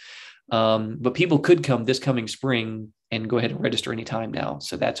could. But people could come this coming spring and go ahead and register anytime now.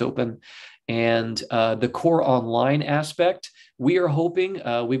 So that's open. And the core online aspect, we are hoping,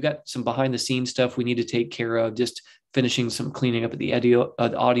 we've got some behind the scenes stuff we need to take care of, just finishing some cleaning up of the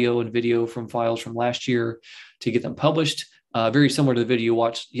audio and video from files from last year to get them published. Very similar to the video you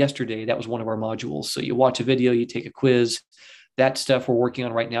watched yesterday. That was one of our modules. So you watch a video, you take a quiz. That stuff we're working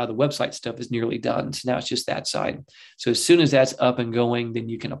on right now. The website stuff is nearly done. So now it's just that side. So as soon as that's up and going, then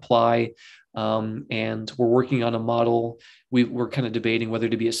you can apply. And we're working on a model. We're kind of debating whether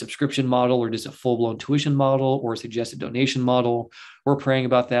to be a subscription model or just a full-blown tuition model or a suggested donation model. We're praying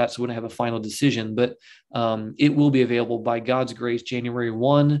about that, so we don't have a final decision, but it will be available by God's grace January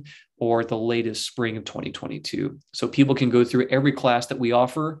 1 or at the latest spring of 2022. So people can go through every class that we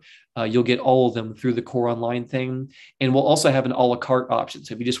offer. You'll get all of them through the core online thing. And we'll also have an a la carte option.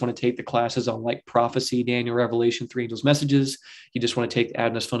 So if you just want to take the classes on like prophecy, Daniel, Revelation, 3 angels messages, you just want to take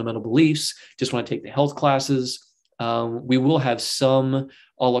Adventist fundamental beliefs, just want to take the health classes, we will have some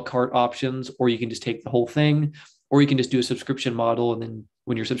a la carte options, or you can just take the whole thing, or you can just do a subscription model. And then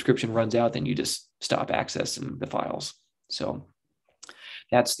when your subscription runs out, then you just stop accessing the files. So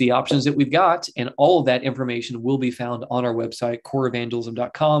that's the options that we've got. And all of that information will be found on our website,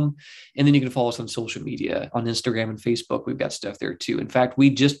 coreevangelism.com. And then you can follow us on social media, on Instagram and Facebook. We've got stuff there too. In fact, we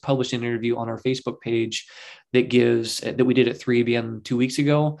just published an interview on our Facebook page that we did at 3ABN 2 weeks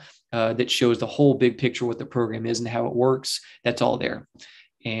ago, that shows the whole big picture, what the program is and how it works. That's all there.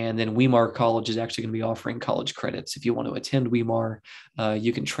 And then Weimar College is actually going to be offering college credits. If you want to attend Weimar,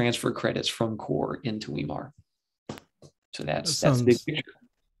 you can transfer credits from core into Weimar. So that's the big picture.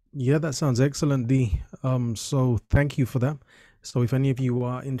 Yeah, that sounds excellent, Dee. So thank you for that. So if any of you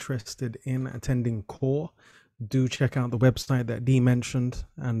are interested in attending core, do check out the website that Dee mentioned,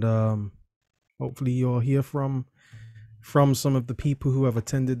 and hopefully you'll hear from some of the people who have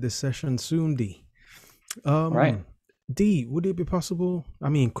attended this session soon, Dee. Right. Dee, would it be possible? I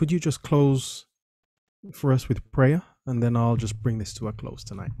mean, could you just close for us with prayer, and then I'll just bring this to a close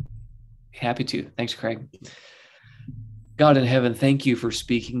tonight. Happy to. Thanks, Craig. God in heaven, thank you for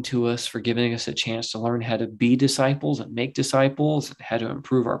speaking to us, for giving us a chance to learn how to be disciples and make disciples, and how to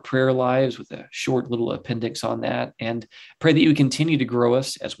improve our prayer lives with a short little appendix on that. And pray that you continue to grow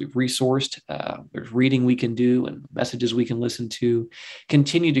us as we've resourced. There's reading we can do and messages we can listen to.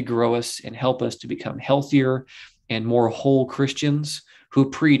 Continue to grow us and help us to become healthier and more whole Christians who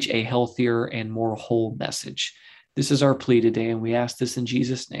preach a healthier and more whole message. This is our plea today, and we ask this in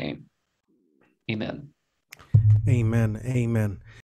Jesus' name. Amen. Amen. Amen.